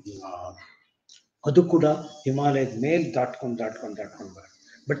 ಅದು ಕೂಡ ಹಿಮಾಲಯದ ಮೇಲೆ ದಾಟ್ಕೊಂಡು ಬರುತ್ತೆ.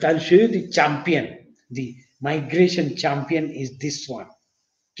 But I'll show you the champion. The migration champion is this one.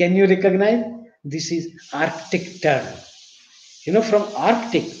 Can you recognize? This is Arctic tern. From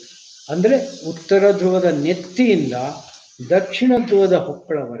Arctic, ಅಂದರೆ ಉತ್ತರ ಧ್ರುವದ ನೆತ್ತಿಯಿಂದ ದಕ್ಷಿಣ ಧ್ರುವದ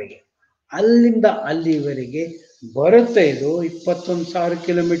ಹೊಕ್ಕಳವರೆಗೆ, ಅಲ್ಲಿಂದ ಅಲ್ಲಿವರೆಗೆ ಬರುತ್ತೆ. ಇದು 21,000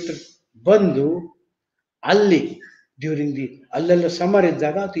 ಕಿಲೋಮೀಟರ್ ಬಂದು ಅಲ್ಲಿ ಡ್ಯೂರಿಂಗ್ ದಿ ಅಲ್ಲೆಲ್ಲ ಸಮರ್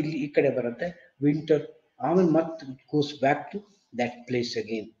ಇದ್ದಾಗ ಅದು ಇಲ್ಲಿ ಈ ಕಡೆ ಬರುತ್ತೆ, ವಿಂಟರ್ ಆಮೇಲೆ ಮತ್ತೆ goes back to that place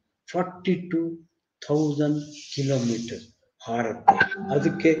again. 42,000 kilometre ಹಾರುತ್ತೆ.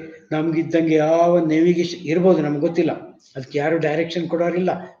 ಅದಕ್ಕೆ ನಮ್ಗಿದ್ದಂಗೆ ಯಾವ ನೇವಿಗೇಷನ್ ಇರ್ಬೋದು ನಮ್ಗೆ ಗೊತ್ತಿಲ್ಲ, ಅದಕ್ಕೆ ಯಾರು ಡೈರೆಕ್ಷನ್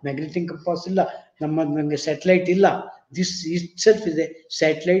ಕೊಡೋರಿಲ್ಲ, ಮ್ಯಾಗ್ನೆಟಿಕ್ ಕಂಪಾಸ್ ಇಲ್ಲ, ನಮಗೆ ಸ್ಯಾಟಲೈಟ್ ಇಲ್ಲ. This itself is a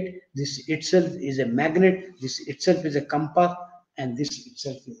satellite, this itself is a magnet, this itself is a compass, and this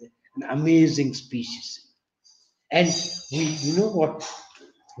itself is an amazing species. And we, what,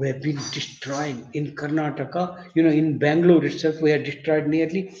 we have been destroying in Karnataka, in Bangalore itself, we have destroyed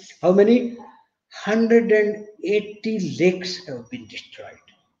nearly how many? 180 lakes have been destroyed.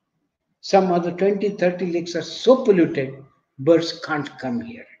 Some other 20-30 lakes are so polluted, birds can't come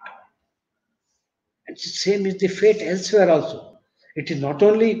here. And the same is the fate elsewhere also. It is not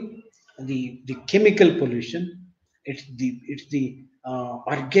only the chemical pollution, it's the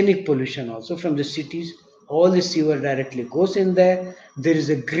organic pollution also from the cities. All the sewer directly goes in there. There is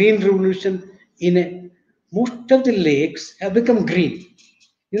a green revolution in it. Most of the lakes have become green.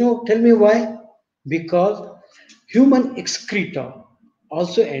 Tell me why? Because human excreta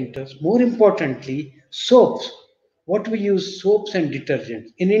also enters. More importantly, soaps. What we use soaps and detergents.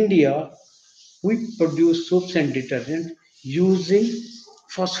 In India, we produce soaps and detergents using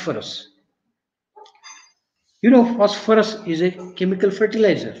phosphorus. Phosphorus is a chemical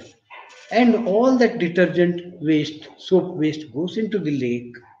fertilizer. And all that detergent waste, soap waste goes into the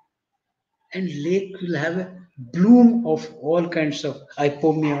lake. And lake will have a bloom of all kinds of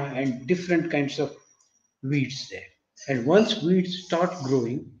ipomia and different kinds of weeds there. And once weeds start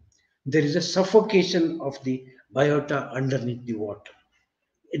growing, there is a suffocation of the biota underneath the water.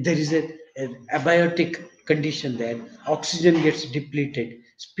 There is an abiotic condition there. Oxygen gets depleted,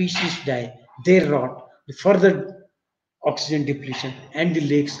 species die, they rot, the further oxygen depletion, and the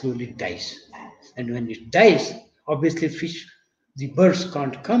lake slowly dies. And when it dies, obviously fish, the birds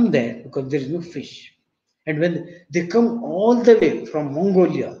can't come there because there is no fish. And when they come all the way from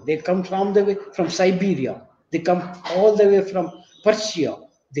Mongolia, they come from the way from Siberia, they come all the way from Persia,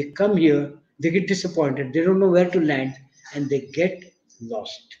 they come here, they get disappointed, they don't know where to land, and they get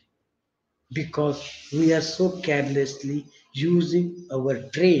lost because we are so carelessly using our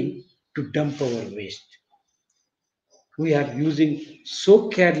drain to dump our waste. We are using so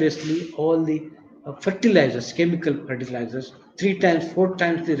carelessly all the fertilizers, chemical fertilizers, 3 times, 4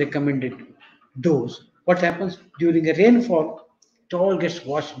 times the recommended dose. What happens during a rainfall? It all gets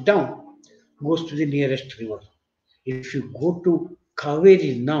washed down, goes to the nearest river. If you go to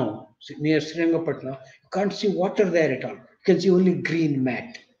Kaveri now, near Srirangapatna, you can't see water there at all. You can see only green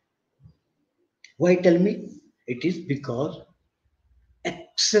mat. Why, tell me? It is because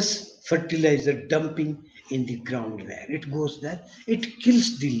excess fertilizer dumping in the ground there. It goes there, it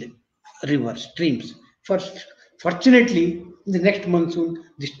kills the river, streams. First, fortunately, in the next monsoon,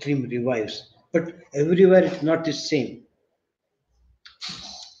 the stream revives. But everywhere it's not the same.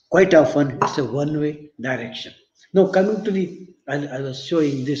 Quite often, it's a one-way direction. Now, coming to I was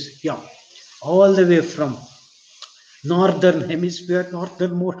showing this, yeah, all the way from northern hemisphere,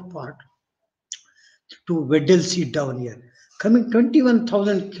 northernmost part, to Weddell Sea down here, coming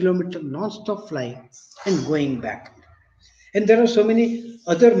 21,000 kilometers non-stop flying and going back. And there are so many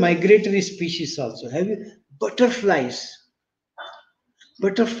other migratory species also. Have you butterflies?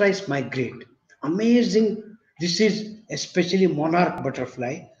 Butterflies migrate. Amazing. This is especially monarch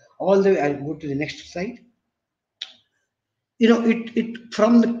butterfly. All the way, I'll go to the next slide. It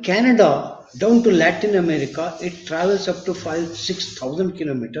from the Canada down to Latin America, it travels up to 5,000-6,000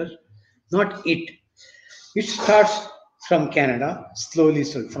 kilometers. Not it. It starts from Canada, slowly,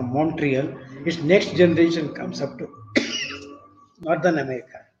 from Montreal. Its next generation comes up to Northern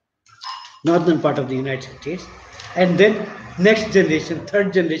America, northern part of the United States. And then next generation,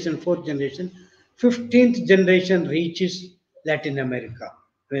 third generation, fourth generation, 15th generation reaches Latin America,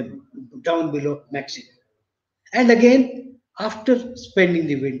 down below Mexico. And again, after spending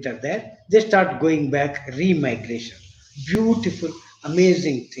the winter there, they start going back, remigration. Beautiful,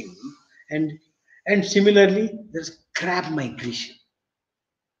 amazing thing. And similarly, there's crab migration.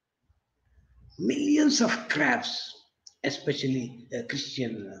 Millions of crabs, especially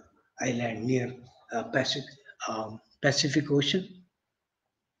Christian island near Pacific Ocean.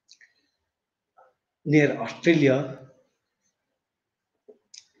 near Australia,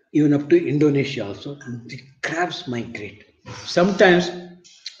 even up to Indonesia also, the crabs migrate. Sometimes,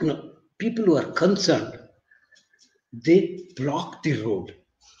 people who are concerned, they block the road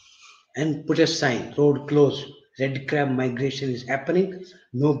and put a sign, road closed, red crab migration is happening,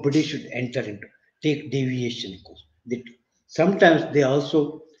 nobody should enter into, take deviation course. Sometimes they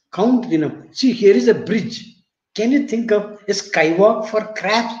also count the number. See, here is a bridge. Can you think of a skywalk for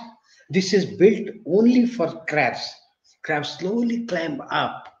crabs? This is built only for crabs. Crabs slowly climb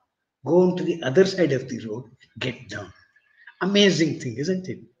up, go on to the other side of the road, get down. Amazing thing, isn't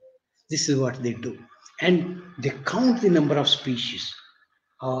it? This is what they do. And they count the number of species.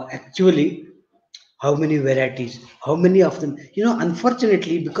 Actually, how many varieties, how many of them.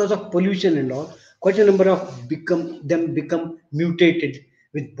 Unfortunately, because of pollution and all, quite a number of become mutated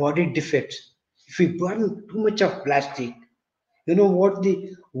with body defects. If we burn too much of plastic, you know what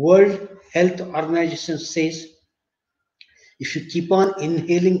the World Health Organization says? If you keep on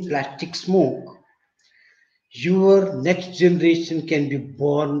inhaling plastic smoke, your next generation can be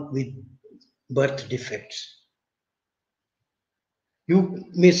born with birth defects. You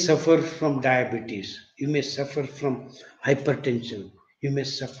may suffer from diabetes, you may suffer from hypertension, you may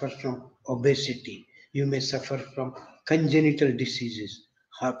suffer from obesity, you may suffer from congenital diseases,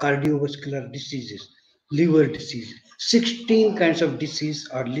 cardiovascular diseases, liver disease. 16 kinds of disease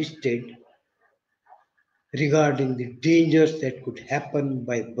are listed regarding the dangers that could happen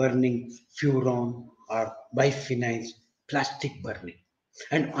by burning furon or biphenyls, plastic burning.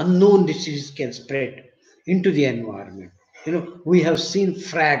 And unknown diseases can spread into the environment. We have seen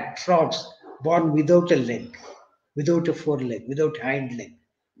frogs born without a leg, without a foreleg, without hind leg,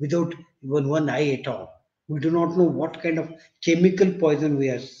 without even one eye at all. We do not know what kind of chemical poison we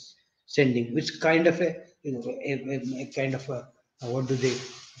are sending, which kind of a kind of a, what do they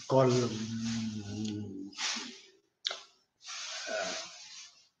call,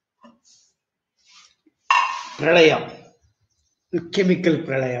 pralaya, the chemical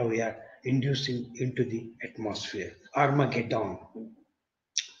pralaya we are inducing into the atmosphere, Armageddon.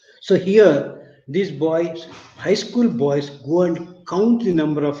 So here, these boys, high school boys, go and count the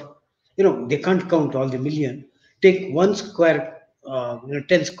number of, they can't count all the million. Take 10 square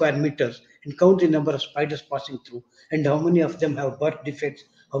meters and count the number of spiders passing through, and how many of them have birth defects,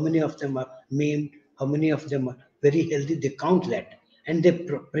 how many of them are maimed, how many of them are very healthy. They count that and they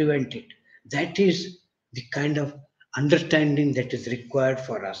prevent it. That is the kind of understanding that is required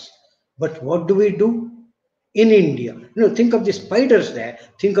for us. But what do we do? In India, think of the spiders there,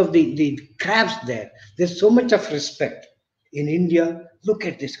 think of the crabs there. There's so much of respect. In India, look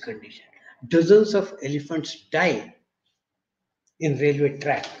at this condition. Dozens of elephants die in railway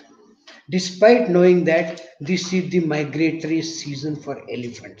track, despite knowing that this is the migratory season for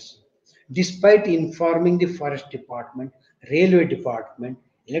elephants. Despite informing the forest department, railway department,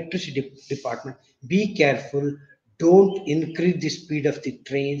 electricity department, be careful, don't increase the speed of the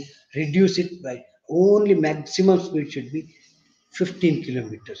train, reduce it by, only maximum speed should be 15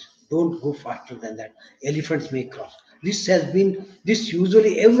 kilometers. Don't go faster than that. Elephants may cross. This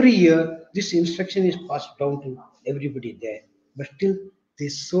usually every year, this instruction is passed down to everybody there. But still, they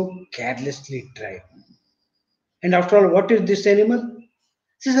so carelessly drive. And after all, what is this animal?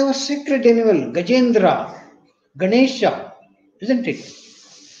 This is our sacred animal, Gajendra, Ganesha, isn't it?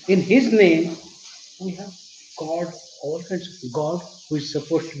 In his name, we have God, all kinds of God, who is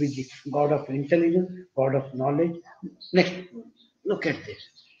supposed to be the God of intelligence, God of knowledge. Next, look at this.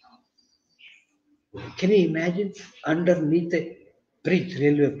 Can you imagine underneath a bridge,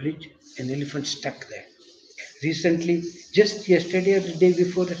 railway bridge, an elephant stuck there? Recently, just yesterday or the day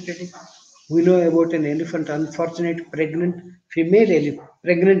before yesterday, we know about an elephant, unfortunate pregnant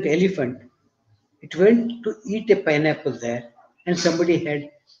elephant. It went to eat a pineapple there, and somebody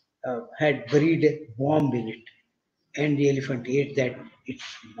had buried a bomb in it, and the elephant ate that. Its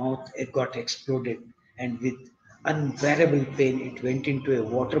mouth, it got exploded, and with unbearable pain, it went into a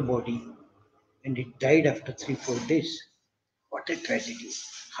water body, and it died after 3 4 days. What a tragedy!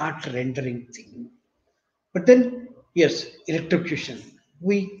 Heart-rending thing. But then, yes, electrocution.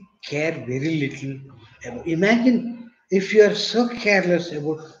 We care very little about. Imagine if you are so careless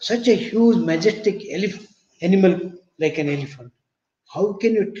about such a huge, majestic animal like an elephant. How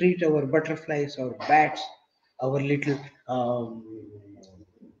can you treat our butterflies, our bats, our little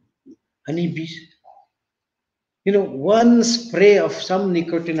honeybees? One spray of some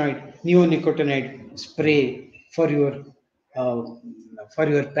neonicotinoid spray uh, for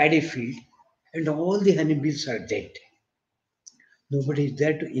your paddy field, and all the honeybees are dead. Nobody is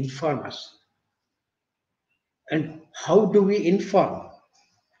there to inform us. And how do we inform?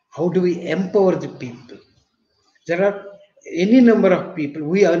 How do we empower the people? There are any number of people.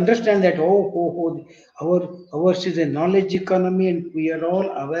 We understand that ours is a knowledge economy and we are all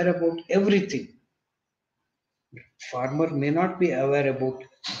aware about everything. Farmer may not be aware about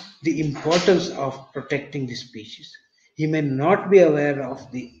the importance of protecting the species. He may not be aware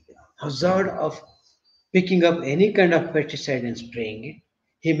of the hazard of picking up any kind of pesticide and spraying it.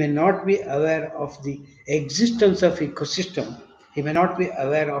 He may not be aware of the existence of ecosystem. He may not be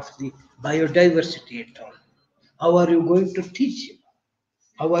aware of the biodiversity at all. How are you going to teach him?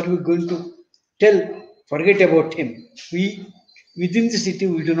 How are we going to tell? Forget about him. We within the city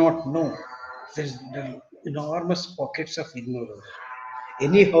we do not know. There are enormous pockets of ignorance.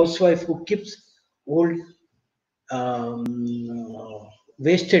 Any housewife who keeps old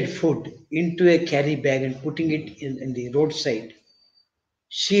wasted food into a carry bag and putting it in the roadside,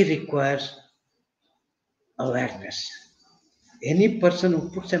 she requires awareness. Any person who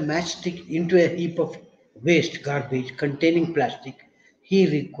puts a matchstick into a heap of waste garbage containing plastic, he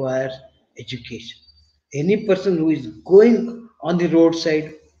requires education. Any person who is going on the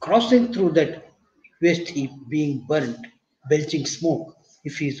roadside, crossing through that waste heap being burnt, belching smoke,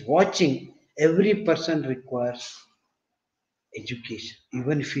 if he is watching, every person requires education.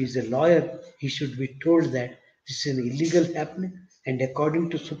 Even if he is a lawyer, he should be told that this is an illegal happening. And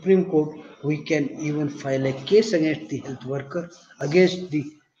according to Supreme Court, we can even file a case against the health worker, against the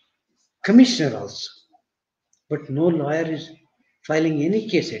commissioner also. But no lawyer is filing any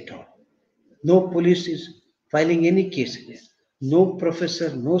case at all. No police is filing any case against. No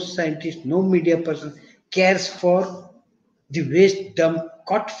professor, no scientist, no media person cares for the waste dump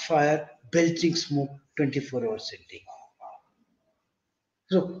caught fire, belching smoke 24 hours a day.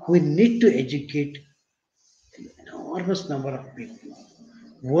 So we need to educate an enormous number of people.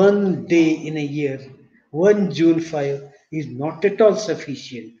 One day in a year, 1 June 5 is not at all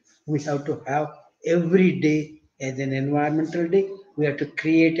sufficient. We have to have every day as an environmental day. We have to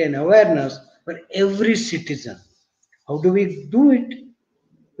create an awareness for every citizen. How do we do it?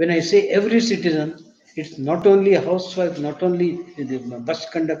 When I say every citizen, it's not only a housewife, not only the bus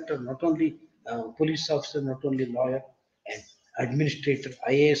conductor, not only police officer, not only lawyer and administrator,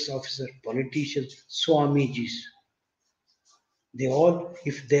 IAS officer, politicians, Swamijis. They all,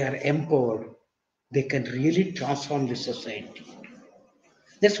 if they are empowered, they can really transform the society.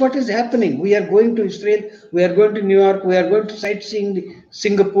 That's what is happening. We are going to Israel, we are going to New York, we are going to sightseeing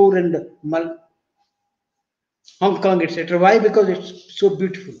Singapore and Hong Kong, etc. Why? Because it's so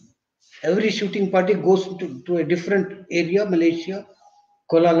beautiful. Every shooting party goes to a different area, Malaysia,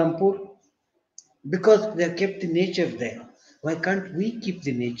 Kuala Lumpur, because they have kept the nature there. Why can't we keep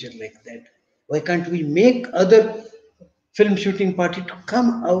the nature like that? Why can't we make other film shooting party to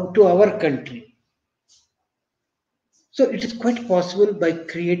come out to our country? So it is quite possible by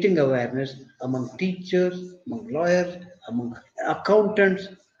creating awareness among teachers, among lawyers, among accountants,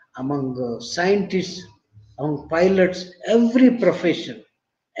 among scientists, among pilots, every profession,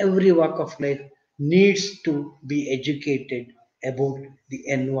 every walk of life needs to be educated about the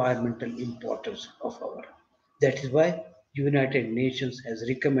environmental importance of our. That is why United Nations has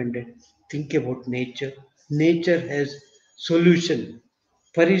recommended think about nature. Nature has solution.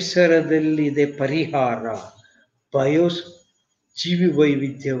 ಪರಿಸರದಲ್ಲಿದೆ ಪರಿಹಾರ. BIOS ಜೀವಿ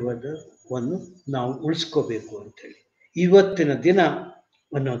ವೈವಿಧ್ಯವನ್ನು ನಾವು ಉಳಿಸ್ಕೋಬೇಕು ಅಂತೇಳಿ ಇವತ್ತಿನ ದಿನ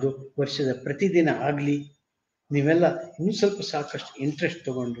ಅನ್ನೋದು ವರ್ಷದ ಪ್ರತಿದಿನ ಆಗಲಿ. ನೀವೆಲ್ಲ ಇನ್ನೂ ಸ್ವಲ್ಪ ಸಾಕಷ್ಟು ಇಂಟ್ರೆಸ್ಟ್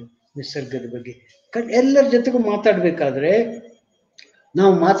ತಗೊಂಡು ನಿಸರ್ಗದ ಬಗ್ಗೆ ಎಲ್ಲರ ಜೊತೆಗೂ ಮಾತಾಡಬೇಕಾದ್ರೆ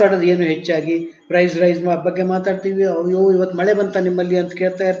ನಾವು ಮಾತಾಡೋದು ಏನು ಹೆಚ್ಚಾಗಿ ಪ್ರೈಸ್ ರೈಸ್ ಬಗ್ಗೆ ಮಾತಾಡ್ತೀವಿ. ಅಯ್ಯೋ ಇವತ್ತು ಮಳೆ ಬಂತ ನಿಮ್ಮಲ್ಲಿ ಅಂತ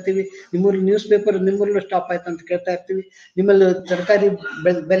ಕೇಳ್ತಾ ಇರ್ತೀವಿ. ನಿಮ್ಮಲ್ಲಿ ನ್ಯೂಸ್ ಪೇಪರ್ ನಿಮ್ಮಲ್ಲೂ ಸ್ಟಾಪ್ ಆಯ್ತು ಅಂತ ಕೇಳ್ತಾ ಇರ್ತೀವಿ. ನಿಮ್ಮಲ್ಲಿ ತರಕಾರಿ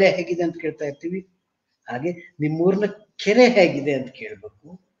ಬೆಲೆ ಹೇಗಿದೆ ಅಂತ ಕೇಳ್ತಾ ಇರ್ತೀವಿ. ಹಾಗೆ ನಿಮ್ಮೂರಿನ ಕೆರೆ ಹೇಗಿದೆ ಅಂತ ಕೇಳಬೇಕು.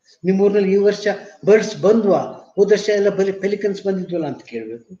 ನಿಮ್ಮೂರಿನಲ್ಲಿ ಈ ವರ್ಷ ಬರ್ಡ್ಸ್ ಬಂದ್ವಾ, ಹೋದ ವರ್ಷ ಎಲ್ಲ ಪೆಲಿಕನ್ಸ್ ಬಂದಿದ್ವಲ್ಲ ಅಂತ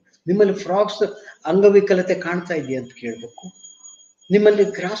ಕೇಳಬೇಕು. ನಿಮ್ಮಲ್ಲಿ ಫ್ರಾಕ್ಸ್ ಅಂಗವಿಕಲತೆ ಕಾಣ್ತಾ ಇದೆಯಾ ಅಂತ ಕೇಳಬೇಕು. ನಿಮ್ಮಲ್ಲಿ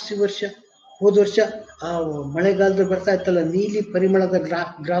ಗ್ರಾಸ್ ಈ ವರ್ಷ ಹೋದ ವರ್ಷ ಆ ಮಳೆಗಾಲದಲ್ಲಿ ಬರ್ತಾ ಇತ್ತಲ್ಲ ನೀಲಿ ಪರಿಮಳದ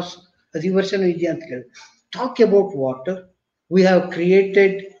ಗ್ರಾಸ್ ಅದು ಈ ವರ್ಷನೂ ಇದೆಯಾ ಅಂತ ಕೇಳಿ. Talk about water. We have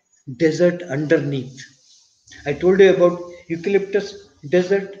created dessert ಅಂಡರ್ನೀತ್. I told you about eucalyptus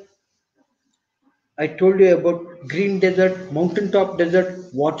dessert. I told you about green desert, mountaintop desert,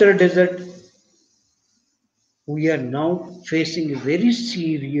 water desert. We are now facing a very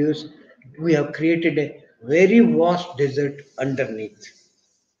serious, we have created a very vast desert underneath.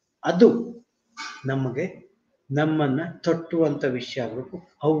 ಅದು ನಮಗೆ ನಮ್ಮನ್ನ ತಟ್ಟುವಂತ ವಿಷಯ ಆಗಬೇಕು.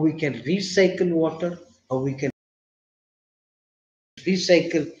 How we can recycle water, how we can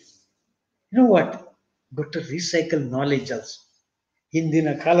recycle, you know what, but to recycle knowledge also.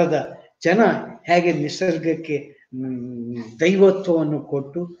 ಹಿಂದಿನ ಕಾಲದ ಜನ ಹೇಗೆ ನಿಸರ್ಗಕ್ಕೆ ದೈವತ್ವವನ್ನು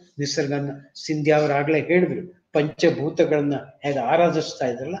ಕೊಟ್ಟು ನಿಸರ್ಗನ ಸಿಂಧ್ಯಾ ಅವರು ಆಗಲೇ ಹೇಳಿದ್ರು, ಪಂಚಭೂತಗಳನ್ನ ಹೇಗೆ ಆರಾಧಿಸ್ತಾ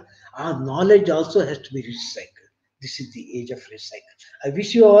ಇದ್ರಲ್ಲ, ಆ knowledge also has to B recycle. This is the age of recycle. I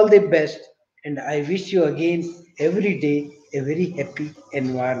wish you all the best and I wish you again every day a very happy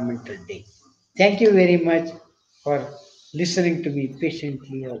environmental day. Thank you very much for listening to me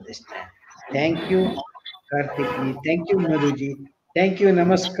patiently all this time. Thank you, Karthik ji. Thank you, Madhu ji. Thank you.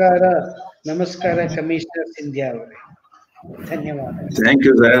 Namaskara. Namaskara, Commissioner Sindhya. Dhanyawad. Thank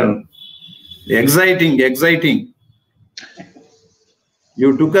you, sir. Exciting, exciting. You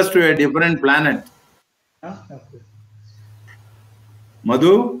took us to a different planet. Okay.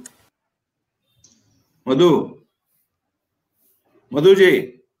 Madhu? Madhuji.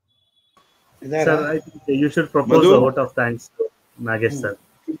 Sir, I think you should propose a vote of thanks to Nagesh, sir.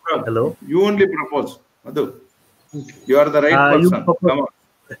 Hello? You only propose, Madhu. You are the right person. Come on.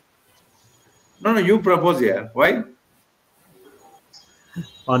 No, you propose here. Why?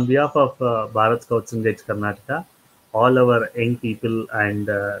 On behalf of Bharat Scouts and Guides Karnataka, all our young people and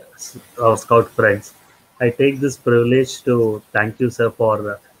our Scout friends, I take this privilege to thank you, sir, for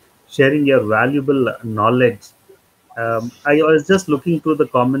sharing your valuable knowledge. I was just looking through the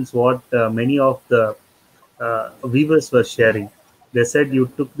comments what many of the viewers were sharing. They said you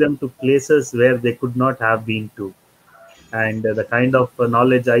took them to places where they could not have been to. And the kind of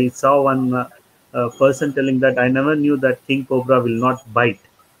knowledge I saw one person telling that I never knew that king cobra will not bite.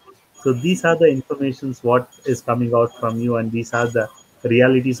 So these are the informations what is coming out from you, and these are the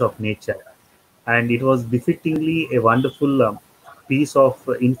realities of nature. And it was befittingly a wonderful piece of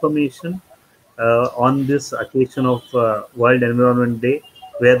information on this occasion of World Environment Day,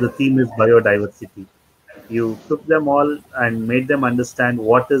 where the theme is biodiversity. You took them all and made them understand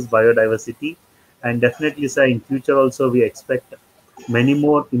what is biodiversity. And definitely, sir, in future also we expect many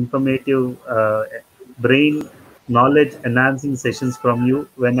more informative brain knowledge enhancing sessions from you.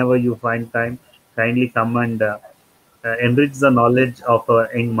 Whenever you find time, kindly come and enrich the knowledge of our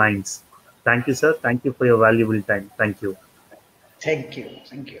young minds. Thank you, sir. Thank you for your valuable time. Thank you. Thank you.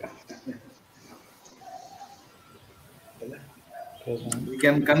 Thank you. We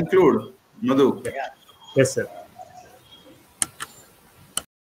can conclude, Madhu. Yes, sir.